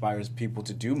maybe that inspires people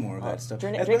to do more of that stuff.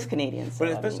 Drake's Canadian, so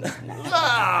But I mean, especially,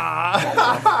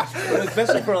 nah. but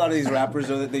especially for a lot of these rappers,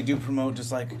 though, that they do promote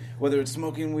just like whether it's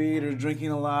smoking weed or drinking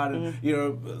a lot, or you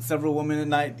know, several women at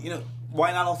night. You know,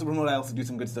 why not also promote? I also do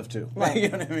some good stuff too. Right. You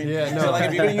know what I mean? Yeah, no. So like,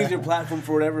 if you're gonna use your platform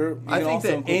for whatever, you I can think also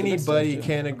that include the good stuff, anybody too.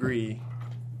 can agree.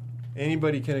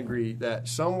 Anybody can agree that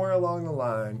somewhere along the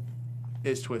line,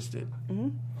 it's twisted. Mm-hmm.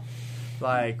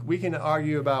 Like we can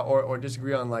argue about or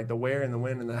disagree on like the where and the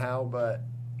when and the how, but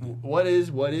what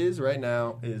is right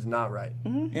now is not right.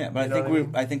 Mm-hmm. Yeah, but You know what I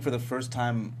mean? I think for the first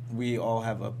time we all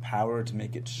have a power to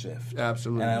make it shift.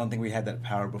 Absolutely. And I don't think we had that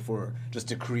power before, just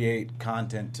to create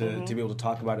content, to be able to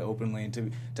talk about it openly,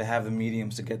 and to have the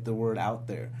mediums to get the word out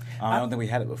there. I don't think we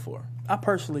had it before. I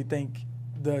personally think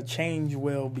the change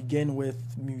will begin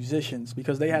with musicians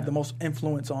because they have the most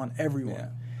influence on everyone. Yeah.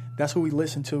 That's who we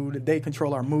listen to. They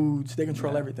control our moods. They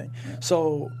control everything.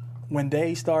 So when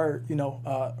they start, you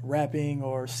know, rapping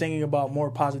or singing about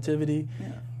more positivity,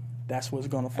 that's what's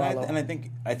going to follow. And I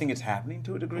think it's happening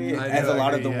to a degree. I As do, a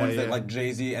lot I of the agree, ones yeah, that yeah. like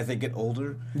Jay-Z, as they get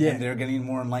older, Yeah. and they're getting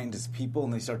more enlightened as people,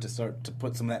 and they start to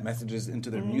put some of that messages into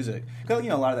their music. Because, you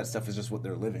know, a lot of that stuff is just what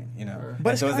they're living, you know. But But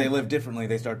it's so as they kinda- live differently,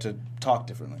 they start to talk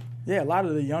differently. Yeah, a lot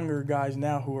of the younger guys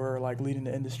now who are like leading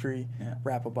the industry Yeah.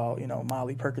 rap about, you know,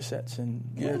 Molly Percocets, and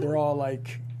they're all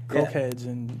like cokeheads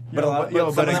and But a lot-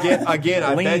 But some of them- again,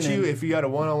 I Lean bet you in. if you had a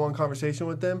one-on-one conversation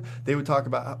with them, they would talk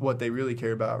about what they really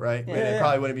care about, right? And it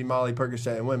probably wouldn't be Molly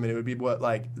Percocet and women. It would be what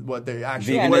they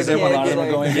actually Yeah, where Veganism, they a want lot to of them are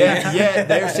get. going Yeah,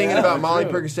 they're singing about True. Molly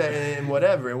Percocet and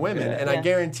whatever and women. And I Yeah.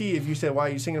 guarantee if you said why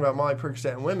are you singing about Molly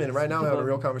Percocet and women, right now I'm having a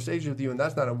real conversation with you, and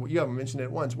that's not you haven't mentioned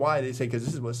it once. Why? They say because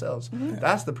this is what sells.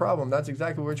 That's the problem. That's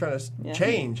exactly what we're trying to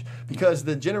change because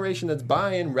the generation that's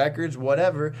buying records,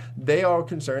 whatever, they are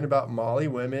concerned about Molly,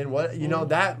 women, what you know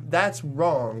that's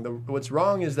wrong. What's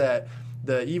wrong is that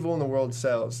the evil in the world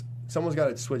sells. Someone's got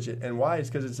to switch it, and why? It's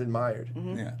because it's admired.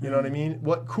 Yeah. You know what I mean?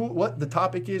 What the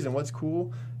topic is, and what's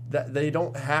cool. That they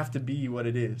don't have to be what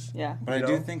it is. Yeah. But You I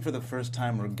do know? think for the first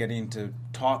time we're getting to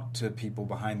talk to people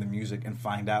behind the music and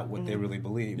find out what they really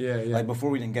believe. Yeah, yeah. Like before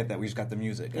we didn't get that, we just got the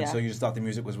music, and Yeah. so you just thought the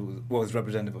music was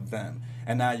representative of them.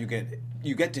 And now you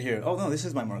get to hear, oh no, this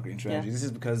is my marketing strategy. Yeah. This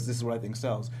is because this is what I think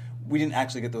sells. We didn't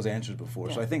actually get those answers before,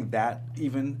 so I think that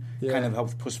even kind of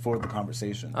helps push forward the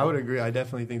conversation. I would agree. I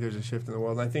definitely think there's a shift in the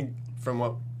world. And I think from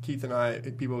what Keith and I,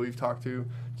 people we've talked to,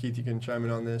 Keith, you can chime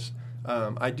in on this.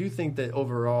 I do think that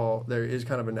overall there is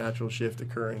kind of a natural shift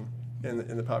occurring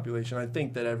in the population. I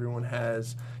think that everyone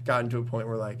has gotten to a point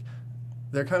where like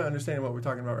they're kind of understanding what we're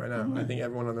talking about right now. I think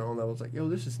everyone on their own level is like, yo,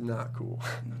 this is not cool.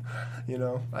 You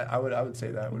know, I would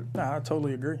say that. Nah, I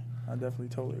totally agree. I definitely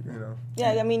totally agree. You know,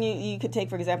 Yeah, I mean, you could take,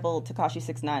 for example, Tekashi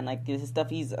 6ix9ine. Like, his stuff,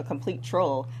 he's a complete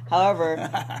troll. However,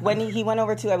 when he went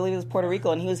over to, I believe it was Puerto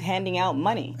Rico, and he was handing out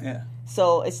money. Yeah.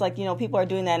 So it's like, you know, people are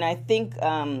doing that. And I think,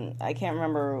 I can't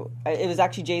remember, it was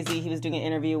actually Jay-Z. He was doing an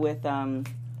interview with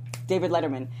David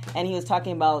Letterman. And he was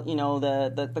talking about, you know,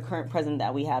 the current president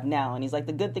that we have now. And he's like,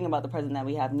 the good thing about the president that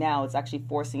we have now is actually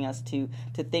forcing us to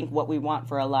think what we want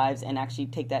for our lives and actually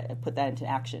put that into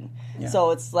action. Yeah.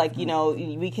 So it's like, you know,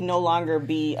 we can no longer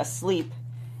be asleep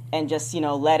and just, you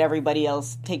know, let everybody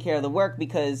else take care of the work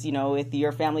because, you know, if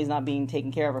your family's not being taken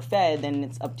care of or fed, then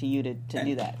it's up to you to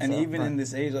do that. And So, even in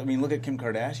this age, I mean, look at Kim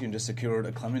Kardashian just secured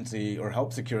a clemency or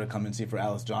helped secure a clemency for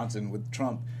Alice Johnson with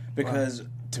Trump because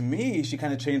to me, she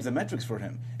kind of changed the metrics for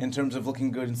him in terms of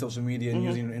looking good in social media and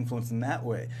using her influence in that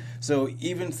way. So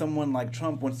even someone like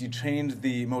Trump, once you change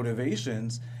the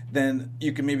motivations, then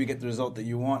you can maybe get the result that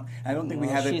you want. I don't think we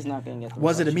have she's it. not going to get the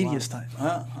Was it a result she media wants.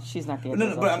 stunt? She's not going to No,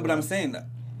 get the no, result she but I'm wants. saying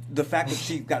the fact that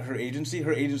she got her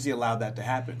agency allowed that to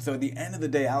happen. So at the end of the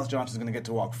day, Alice Johnson's going to get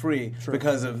to walk free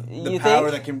because of the You power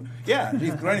think? that Kim. Yeah,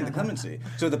 he's granting the clemency.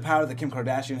 So the power that Kim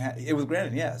Kardashian had, it was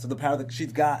granted. Yeah. So the power that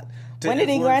she's got. To When did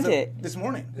he influence grant it? This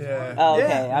morning. yeah. Oh,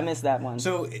 okay. Yeah. I missed that one.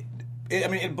 So, I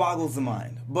mean, it boggles the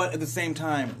mind. But at the same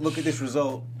time, look at this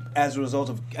result. As a result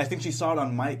of, I think she saw it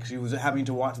on Mike. She was having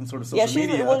to watch some sort of social she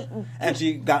media, was- and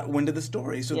she got wind of the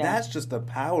story. So Yeah. that's just the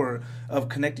power of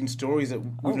connecting stories that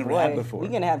we've never Boy, had before. we're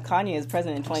going to have Kanye as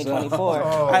president in 2024.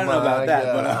 Oh, I don't know my about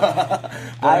that,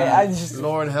 but I just...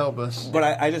 Lord help us. But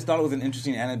I just thought it was an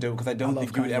interesting anecdote because I don't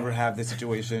think you would ever have this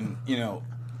situation, you know,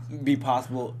 be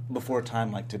possible before a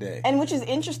time like today. And which is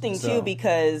interesting too,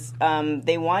 because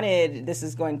they wanted, this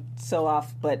is going so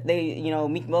off, but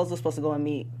Meek Mills was supposed to go and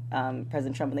meet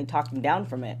President Trump, and they talked him down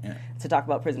from it to talk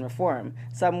about prison reform.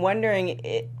 So I'm wondering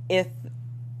if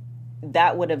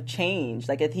that would have changed,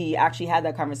 like if he actually had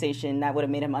that conversation, that would have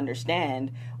made him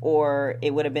understand, or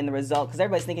it would have been the result. Because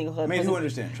everybody's thinking, made who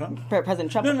understand? Trump?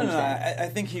 President Trump. No. I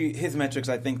think his metrics.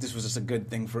 I think this was just a good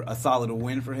thing for a solid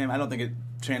win for him. I don't think it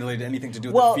translated anything to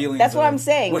do with the feelings. That's what I'm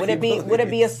saying. Would it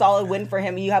be a solid win for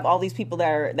him? You have all these people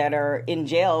that are in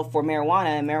jail for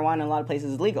marijuana, and marijuana in a lot of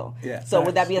places is legal. Yeah. So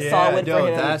would that be a solid win for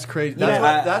him? That's crazy.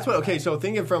 That's what. Okay, so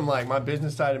thinking from like my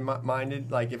business side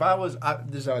minded, like if I was,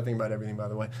 this is how I think about everything. By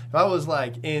the way, if I was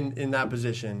like in that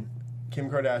position, Kim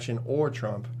Kardashian or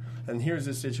Trump. And here's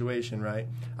this situation, right?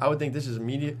 I would think this is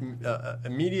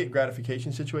immediate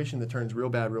gratification situation that turns real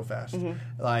bad real fast.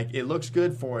 Mm-hmm. Like, it looks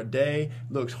good for a day,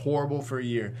 looks horrible for a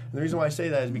year. And the reason why I say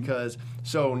that is because,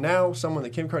 so now someone that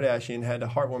Kim Kardashian had a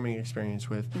heartwarming experience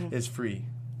with is free.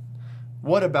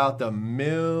 What about the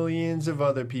millions of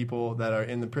other people that are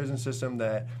in the prison system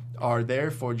that are there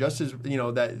for just as,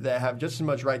 that have just as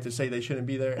much right to say they shouldn't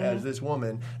be there as this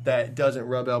woman that doesn't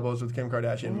rub elbows with Kim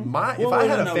Kardashian? If I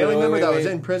had a family member that was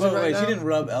in prison right now... She didn't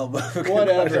rub elbows with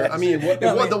whatever. I mean,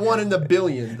 the one in the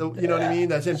billion, you know what I mean,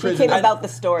 that's in prison. She came about the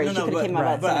story. She could have came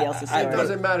about somebody else's story. It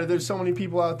doesn't matter. There's so many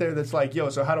people out there that's like,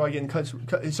 so how do I get in touch?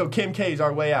 So Kim K is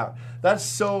our way out. That's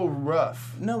so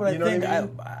rough. No, but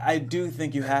I do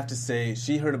think you have to say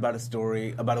she heard about a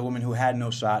story about a woman who had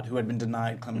no shot, who had been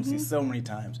denied clemency so many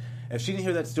times. If she didn't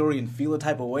hear that story and feel a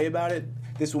type of way about it,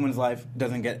 this woman's life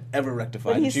doesn't get ever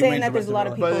rectified. But he's saying that there's a lot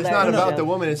of people. But it's not about the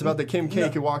woman. It's about the Kim K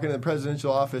could walk into the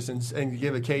presidential office and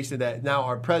give a case to that now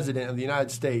our president of the United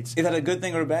States. Is that a good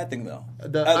thing or a bad thing, though?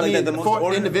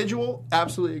 For individual,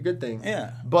 absolutely a good thing.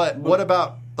 Yeah. But what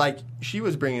about, like she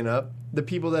was bringing up, the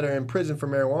people that are in prison for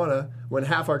marijuana when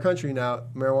half our country now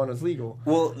marijuana is legal.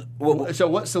 Well, so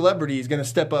what celebrity is going to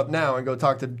step up now and go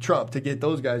talk to Trump to get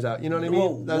those guys out? You know what I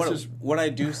mean? What I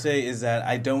do say is that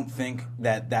I don't think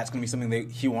that that's going to be something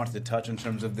that he wants to touch in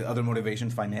terms of the other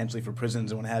motivations financially for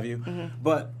prisons and what have you. Mm-hmm.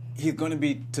 But he's going to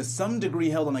be, to some degree,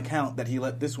 held on account that he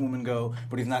let this woman go,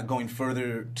 but he's not going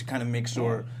further to kind of make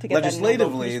sure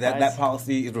legislatively that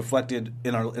policy is reflected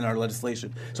in our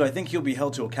legislation. So I think he'll be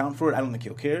held to account for it. I don't think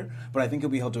he'll care, but I think he'll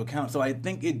be held to account. So I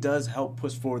think it does help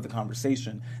push forward the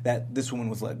conversation that this woman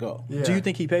was let go. Yeah. Do you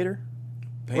think he paid her?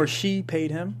 Or she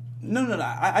paid him? No.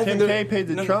 I Kim think K paid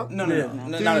the Trump? No.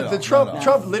 Dude,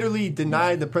 Trump literally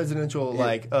denied the presidential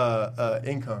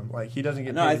income. Like, he doesn't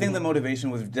get paid. No, I think the motivation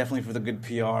was definitely for the good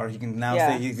PR. He can now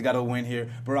say he's got a win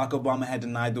here. Barack Obama had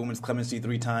denied the woman's clemency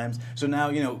 3 times. So now,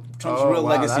 Trump's real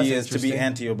legacy is to be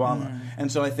anti-Obama. Mm.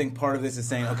 And so I think part of this is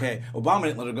saying, okay, Obama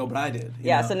didn't let her go, but I did.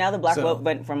 So now the black vote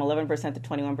went from 11% to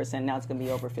 21%. Now it's going to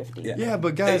be over 50. Yeah,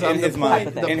 but guys, in his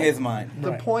mind.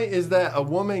 The point is that a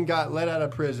woman got let out of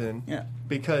prison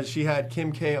because she had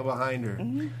Kim K behind her.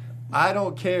 Mm-hmm. I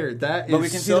don't care. That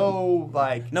is No,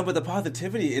 but the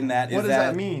positivity in that is what does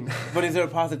that mean? But is there a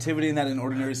positivity in that an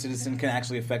ordinary citizen can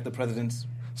actually affect the president's...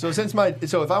 So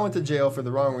if I went to jail for the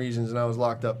wrong reasons and I was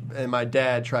locked up and my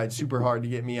dad tried super hard to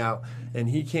get me out and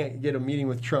he can't get a meeting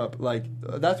with Trump, like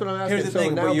that's what I'm asking. Here's the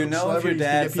thing, but if your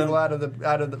dad get people out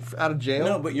of jail.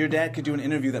 No, but your dad could do an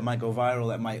interview that might go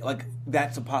viral.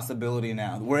 That's a possibility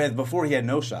now. Whereas before he had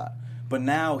no shot. But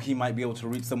now he might be able to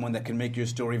reach someone that can make your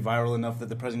story viral enough that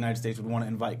the President of the United States would want to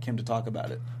invite Kim to talk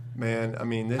about it. Man, I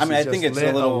mean, I think it's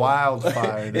lit a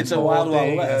wildfire. It's a wild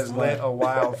has lit a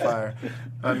wildfire.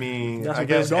 I mean, that's I what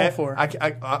guess they're going for.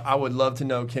 I would love to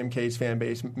know Kim K's fan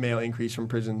base may increase from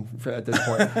prison at this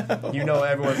point.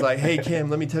 Everyone's like, "Hey, Kim,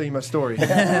 let me tell you my story."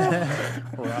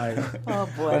 Right. Oh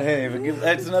boy. But hey,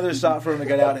 that's another shot for him to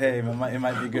get out. Hey, it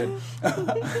might be good.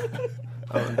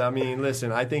 I mean,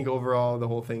 listen, I think overall the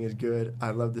whole thing is good.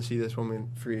 I'd love to see this woman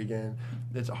free again.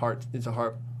 It's a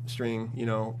heartstring,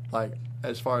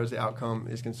 as far as the outcome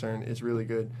is concerned, it's really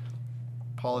good.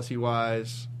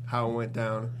 Policy-wise, how it went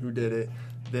down, who did it,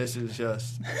 this is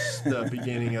just the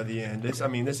beginning of the end.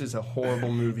 This is a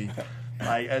horrible movie.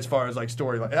 As far as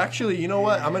story, actually, you know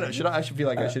what? I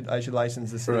should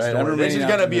license this. Right, story. This is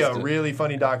gonna be a really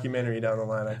funny documentary down the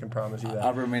line. I can promise you that.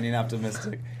 I'm remaining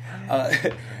optimistic.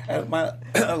 My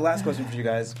last question for you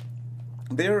guys: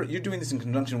 you're doing this in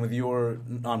conjunction with your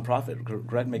nonprofit,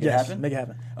 correct? Make It Happen. Make It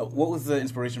Happen. What was the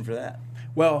inspiration for that?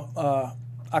 Well,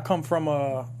 I come from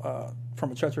a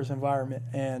treacherous environment,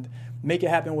 and Make It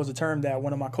Happen was a term that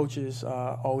one of my coaches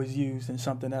always used, and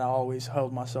something that I always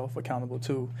held myself accountable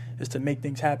to, is to make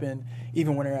things happen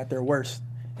even when they're at their worst.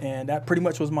 And that pretty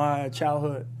much was my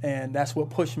childhood, and that's what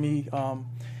pushed me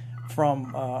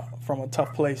from a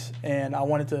tough place, and I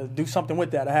wanted to do something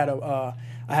with that.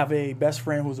 I have a best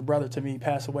friend who's a brother to me,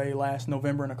 passed away last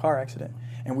November in a car accident,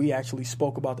 and we actually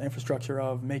spoke about the infrastructure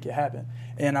of Make It Happen,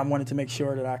 and I wanted to make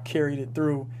sure that I carried it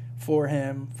through for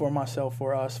him, for myself,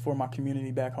 for us, for my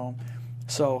community back home.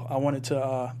 So I wanted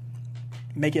to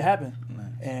make it happen,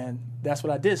 and that's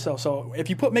what I did. So if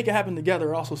you put Make It Happen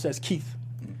together, it also says Keith.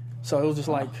 So it was just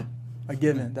like a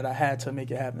given that I had to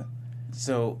make it happen.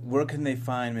 So where can they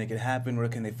find Make It Happen? Where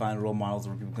can they find role models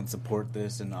where people can support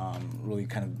this and really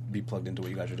kind of be plugged into what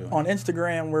you guys are doing? On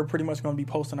Instagram, we're pretty much going to be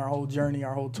posting our whole journey,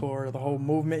 our whole tour, the whole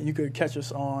movement. You could catch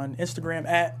us on Instagram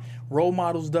at Role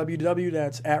Models WW.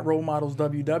 That's at Role Models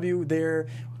WW. There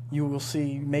you will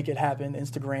see Make It Happen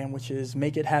Instagram, which is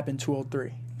Make It Happen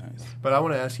 203. Nice. But I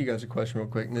want to ask you guys a question real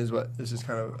quick, and this is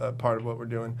kind of a part of what we're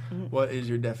doing. Mm-hmm. What is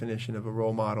your definition of a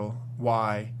role model?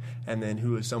 Why? And then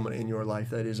who is someone in your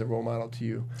life that is a role model to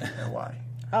you, and why?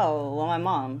 Oh, well, my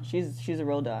mom. She's a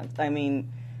real dog. I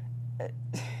mean,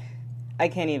 I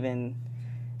can't even.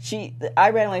 I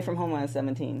ran away from home when I was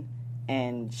 17,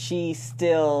 and she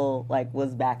still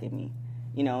was backing me.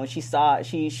 You know, she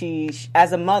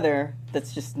as a mother.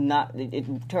 That's just not. It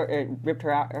ripped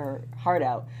her heart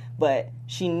out. But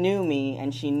she knew me,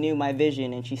 and she knew my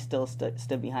vision, and she still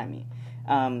stood behind me.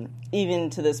 Even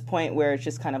to this point where it's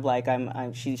just kind of like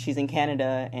she's in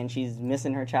Canada and she's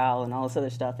missing her child and all this other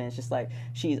stuff, and it's just like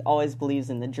she always believes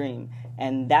in the dream,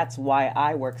 and that's why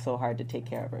I work so hard to take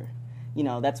care of her. You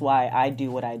know, that's why I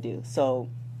do what I do. So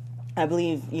I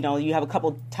believe, you have a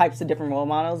couple types of different role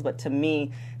models, but to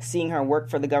me, seeing her work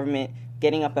for the government,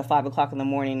 getting up at 5 o'clock in the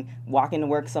morning, walking to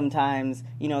work sometimes.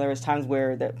 There was times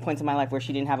there points in my life where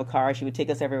she didn't have a car. She would take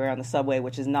us everywhere on the subway,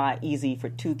 which is not easy for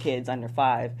 2 kids under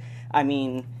 5. I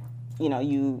mean,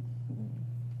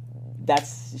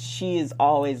 she is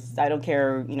always, I don't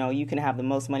care, you can have the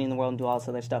most money in the world and do all this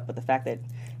other stuff, but the fact that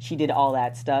she did all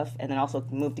that stuff and then also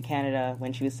moved to Canada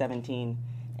when she was 17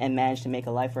 and managed to make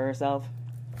a life for herself.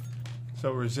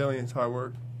 So resilience, hard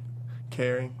work,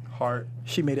 caring, heart.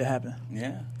 She made it happen.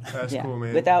 Yeah. That's cool,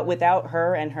 man. Without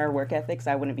her and her work ethics,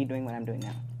 I wouldn't be doing what I'm doing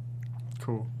now.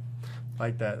 Cool.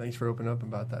 Like that. Thanks for opening up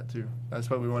about that too. That's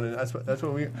what we wanted. That's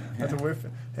what we're.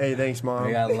 Hey, thanks, Mom.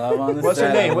 We got love on the What's her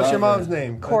set. name? What's your Love mom's it.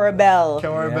 name? Cora Bell.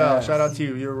 Cora Yes. Bell. Shout out to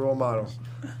you. You're a role model.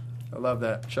 I love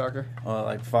that. Shocker.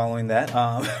 Well, following that,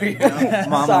 Mom, Sorry.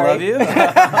 I love you.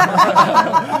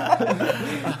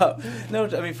 No,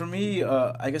 I mean, for me,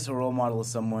 I guess a role model is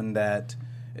someone that,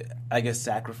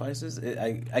 sacrifices.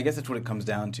 I guess that's what it comes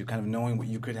down to, kind of knowing what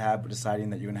you could have, but deciding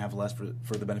that you're going to have less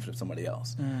for the benefit of somebody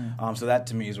else. So that,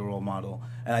 to me, is a role model.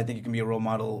 And I think you can be a role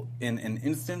model in an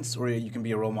instance, or you can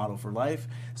be a role model for life.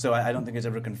 So I don't think it's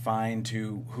ever confined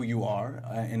to who you are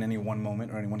in any one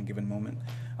moment or any one given moment.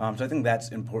 So I think that's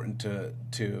important to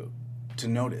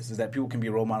notice, is that people can be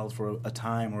role models for a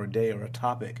time or a day or a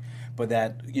topic, but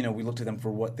that, we look to them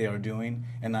for what they are doing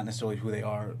and not necessarily who they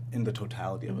are in the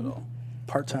totality of it all.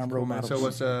 Part-time role models.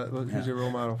 So who's your role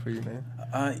model for you, man?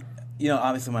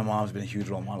 Obviously my mom's been a huge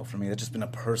role model for me. That's just been a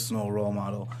personal role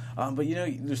model. But,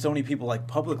 there's so many people,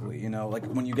 publicly,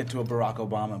 when you get to a Barack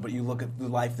Obama, but you look at the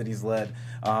life that he's led.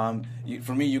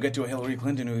 For me, you get to a Hillary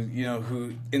Clinton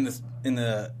who in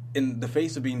the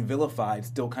face of being vilified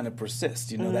still kind of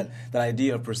persists, that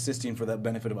idea of persisting for the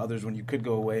benefit of others when you could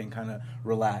go away and kind of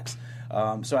relax.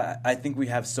 So I think we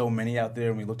have so many out there,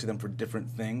 and we look to them for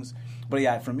different things. But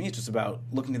yeah, for me, it's just about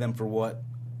looking to them for what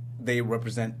they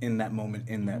represent in that moment,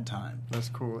 in that time. That's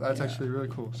cool. That's actually really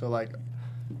cool. So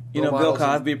Bill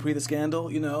Cosby pre the scandal.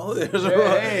 There's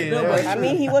I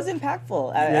mean, he was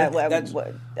impactful.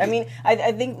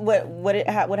 I think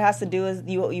what has to do is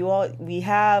we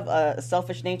have a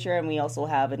selfish nature, and we also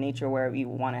have a nature where we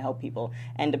want to help people.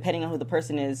 And depending on who the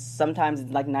person is, sometimes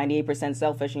it's 98%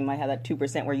 selfish, and you might have that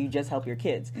 2% where you just help your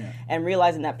kids. Yeah. And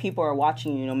realizing that people are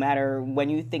watching you no matter when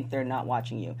you think they're not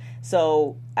watching you.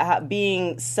 So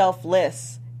being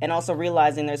selfless. And also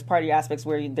realizing there's part of your aspects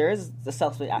where there is the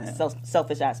selfish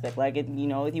aspect.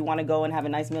 If you want to go and have a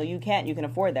nice meal, you can't. You can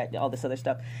afford that, all this other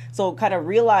stuff. So kind of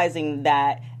realizing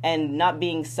that and not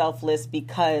being selfless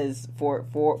because for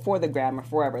the gram or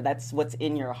forever. That's what's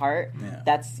in your heart. Yeah.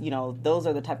 That's, those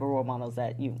are the type of role models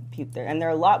that you keep there. And they're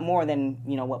a lot more than,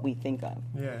 what we think of.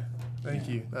 Yeah. Thank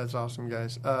you. That's awesome,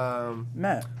 guys.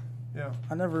 Matt. Yeah.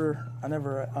 I never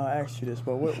asked you this,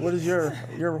 but what is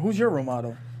who's your role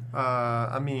model?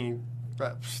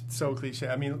 So cliche.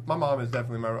 My mom is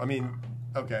definitely my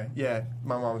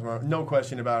mom's no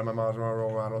question about it. My mom's my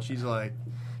role model. She's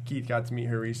Keith got to meet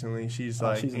her recently. She's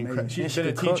she's been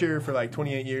a teacher for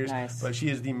 28 years, nice. But she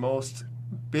is the most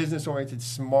business oriented,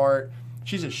 smart.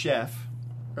 She's a chef,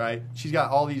 right? She's got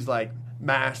all these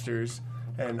masters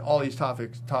and all these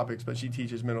topics, but she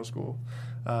teaches middle school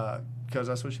because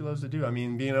that's what she loves to do. I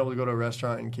mean, being able to go to a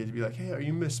restaurant and kids be like, hey, are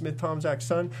you Miss Smith-Tomczak's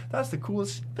son? That's the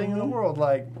coolest thing in the world.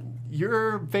 Like,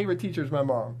 your favorite teacher is my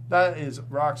mom. That is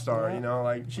rock star, you know?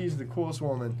 Like, she's the coolest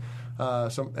woman.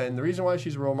 And the reason why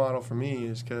she's a role model for me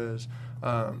is because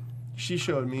she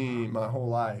showed me my whole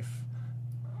life.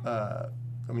 I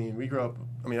mean, we grew up.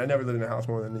 I mean, I never lived in a house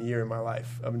more than a year in my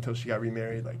life up until she got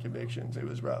remarried, like evictions. It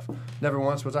was rough. Never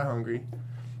once was I hungry.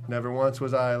 Never once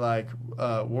was I, like,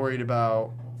 worried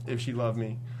about if she loved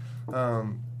me.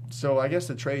 So I guess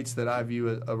the traits that I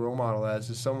view a role model as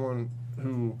is someone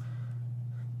who,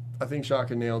 I think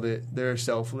Shaka nailed it, they're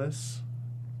selfless.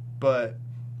 But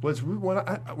when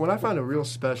I find a real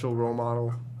special role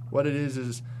model, what it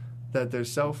is that they're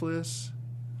selfless,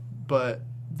 but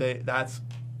that's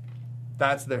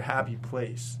their happy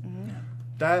place.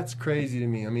 That's crazy to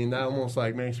me. I mean, that almost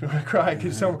like makes me want to cry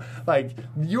because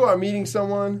you are meeting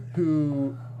someone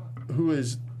who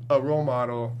is a role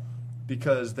model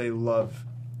because they love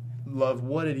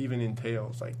what it even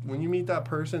entails. Like, when you meet that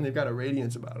person, they've got a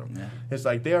radiance about them. Yeah. It's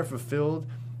like they are fulfilled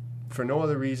for no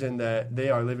other reason that they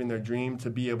are living their dream to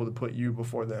be able to put you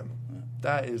before them.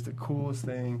 That is the coolest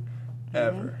thing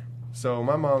ever. So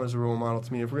my mom is a role model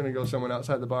to me. If we're going to go someone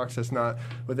outside the box that's not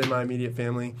within my immediate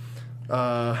family,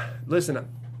 listen,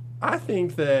 I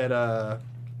think that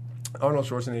Arnold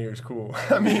Schwarzenegger is cool.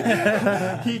 I mean,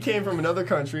 he came from another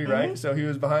country, right? So he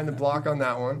was behind the block on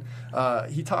that one.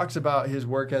 He talks about his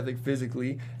work ethic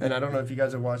physically, and I don't know if you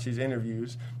guys have watched these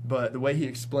interviews, but the way he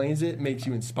explains it makes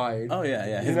you inspired. Oh,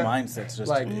 yeah. His mindset's just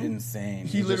like, insane.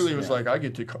 He literally was like, I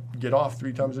get to get off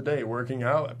 3 times a day, working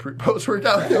out,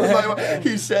 post-workout.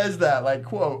 He says that, like,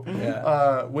 quote,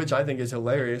 which I think is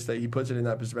hilarious that he puts it in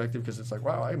that perspective because it's like,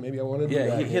 wow, maybe I want to do that.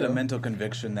 Yeah, he hit a mental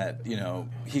conviction that,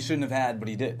 he shouldn't have had, but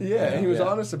he did. Yeah, he was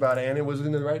honest about it, and it was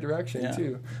in the right direction,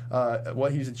 too.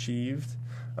 What he's achieved.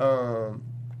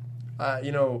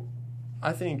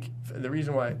 I think the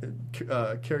reason why,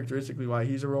 characteristically why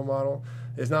he's a role model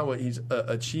is not what he's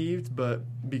achieved, but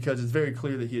because it's very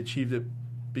clear that he achieved it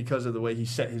because of the way he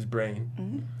set his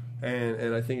brain.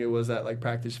 And I think it was that, like,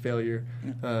 practice failure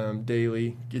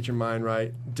daily, get your mind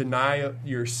right, deny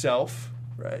yourself,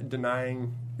 right?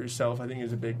 Denying yourself, I think,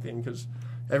 is a big thing because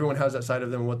everyone has that side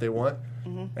of them, what they want,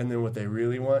 and then what they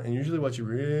really want. And usually what you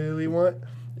really want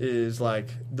is, like,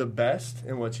 the best,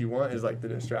 and what you want is, like, the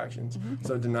distractions.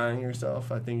 So denying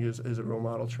yourself, I think, is a role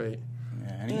model trait.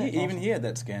 Yeah, and even he had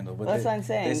that scandal. But that's what I'm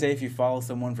saying. They say if you follow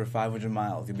someone for 500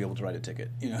 miles, you'll be able to write a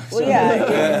ticket. Well, so.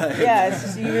 It's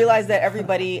just, you realize that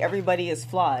everybody is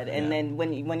flawed, and then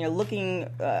when you're looking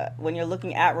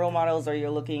at role models, or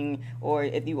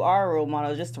if you are a role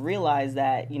model, just to realize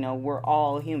that we're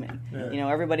all human.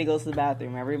 Yeah. Everybody goes to the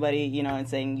bathroom. Everybody, and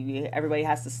saying everybody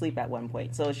has to sleep at one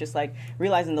point. So it's just like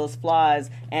realizing those flaws,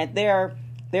 and they're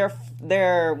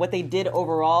what they did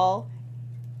overall,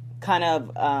 kind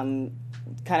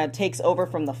of takes over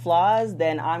from the flaws,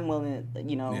 then I'm willing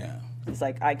to, it's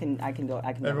like I can go.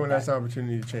 Everyone has the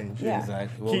opportunity to change. Yeah.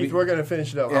 Exactly. Well, Keith, we're going to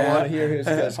finish it up. I want to hear his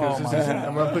guess because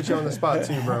I'm going to put you on the spot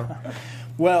too, bro.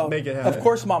 Well, make it happen. Of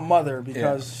course, my mother,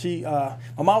 because my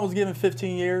mom was given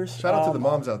 15 years. Shout out to the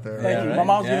moms out there. Thank you. Right? My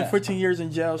mom was given 15 years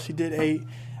in jail. She did 8.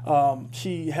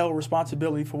 She held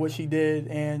responsibility for what she did,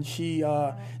 and she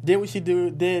did what she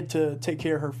did to take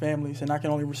care of her families, and I can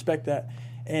only respect that.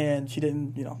 And she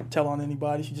didn't, tell on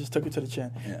anybody. She just took it to the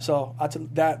chin. Yeah. So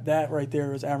that right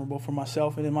there is admirable for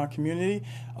myself and in my community.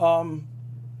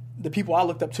 The people I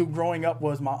looked up to growing up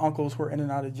was my uncles who were in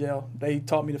and out of jail. They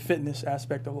taught me the fitness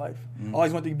aspect of life.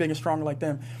 Always wanted to be big and stronger like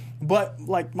them. But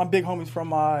like my big homies from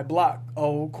my block,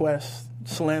 Old Quest,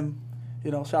 Slim,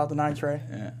 shout out to 9 Trey.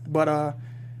 Yeah. But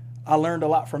I learned a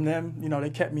lot from them. They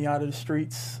kept me out of the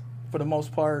streets for the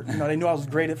most part. They knew I was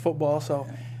great at football, so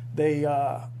they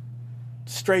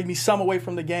strayed me some away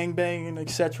from the gangbang and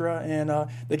etc. And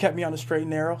they kept me on the straight and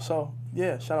narrow. So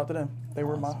yeah, shout out to them. They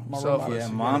were my role models. Yeah,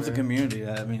 mom's a community.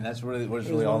 I mean, that's really what it's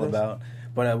really all about.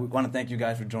 But we want to thank you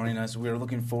guys for joining us. We're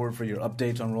looking forward for your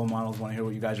updates on role models. Want to hear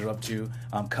what you guys are up to.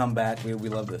 Come back. We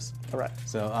love this. All right.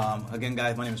 So again,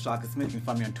 guys, my name is Shaka Smith. You can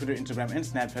find me on Twitter, Instagram, and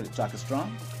Snapchat at Shaka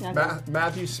Strong.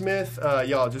 Matthew Smith.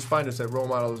 Y'all just find us at Role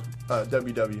Models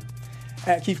WW.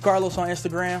 At Keith Carlos on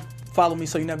Instagram. Follow me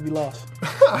so you never be lost.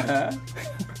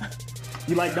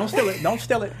 You don't steal it. Don't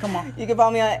steal it. Come on. You can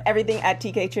follow me on everything at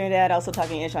TK Trinidad. Also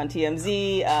talking ish on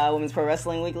TMZ, Women's Pro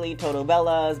Wrestling Weekly, Total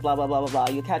Bellas, blah, blah, blah, blah,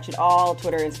 blah. You'll catch it all.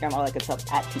 Twitter, Instagram, all that good stuff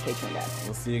at TK Trinidad.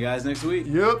 We'll see you guys next week.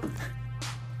 Yep.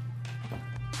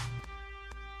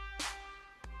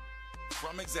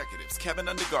 From executives Kevin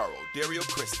Undergaro, Dario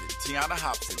Kristen, Tiana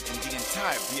Hobson, and the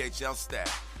entire BHL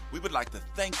staff, We would like to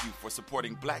thank you for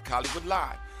supporting Black Hollywood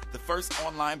Live, the first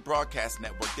online broadcast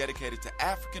network dedicated to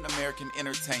African American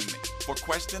entertainment. For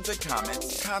questions and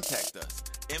comments, contact us.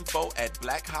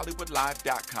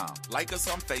 info@blackhollywoodlive.com. Like us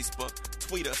on Facebook,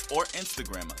 tweet us, or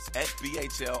Instagram us at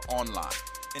BHL Online.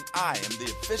 And I am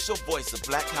the official voice of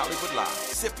Black Hollywood Live,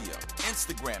 Scipio.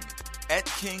 Instagram me at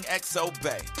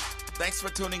KingXOBay. Thanks for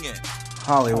tuning in.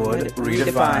 Hollywood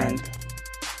Redefined.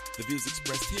 The views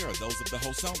expressed here are those of the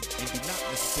host only and do not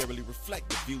necessarily reflect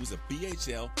the views of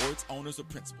BHL or its owners or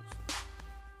principals.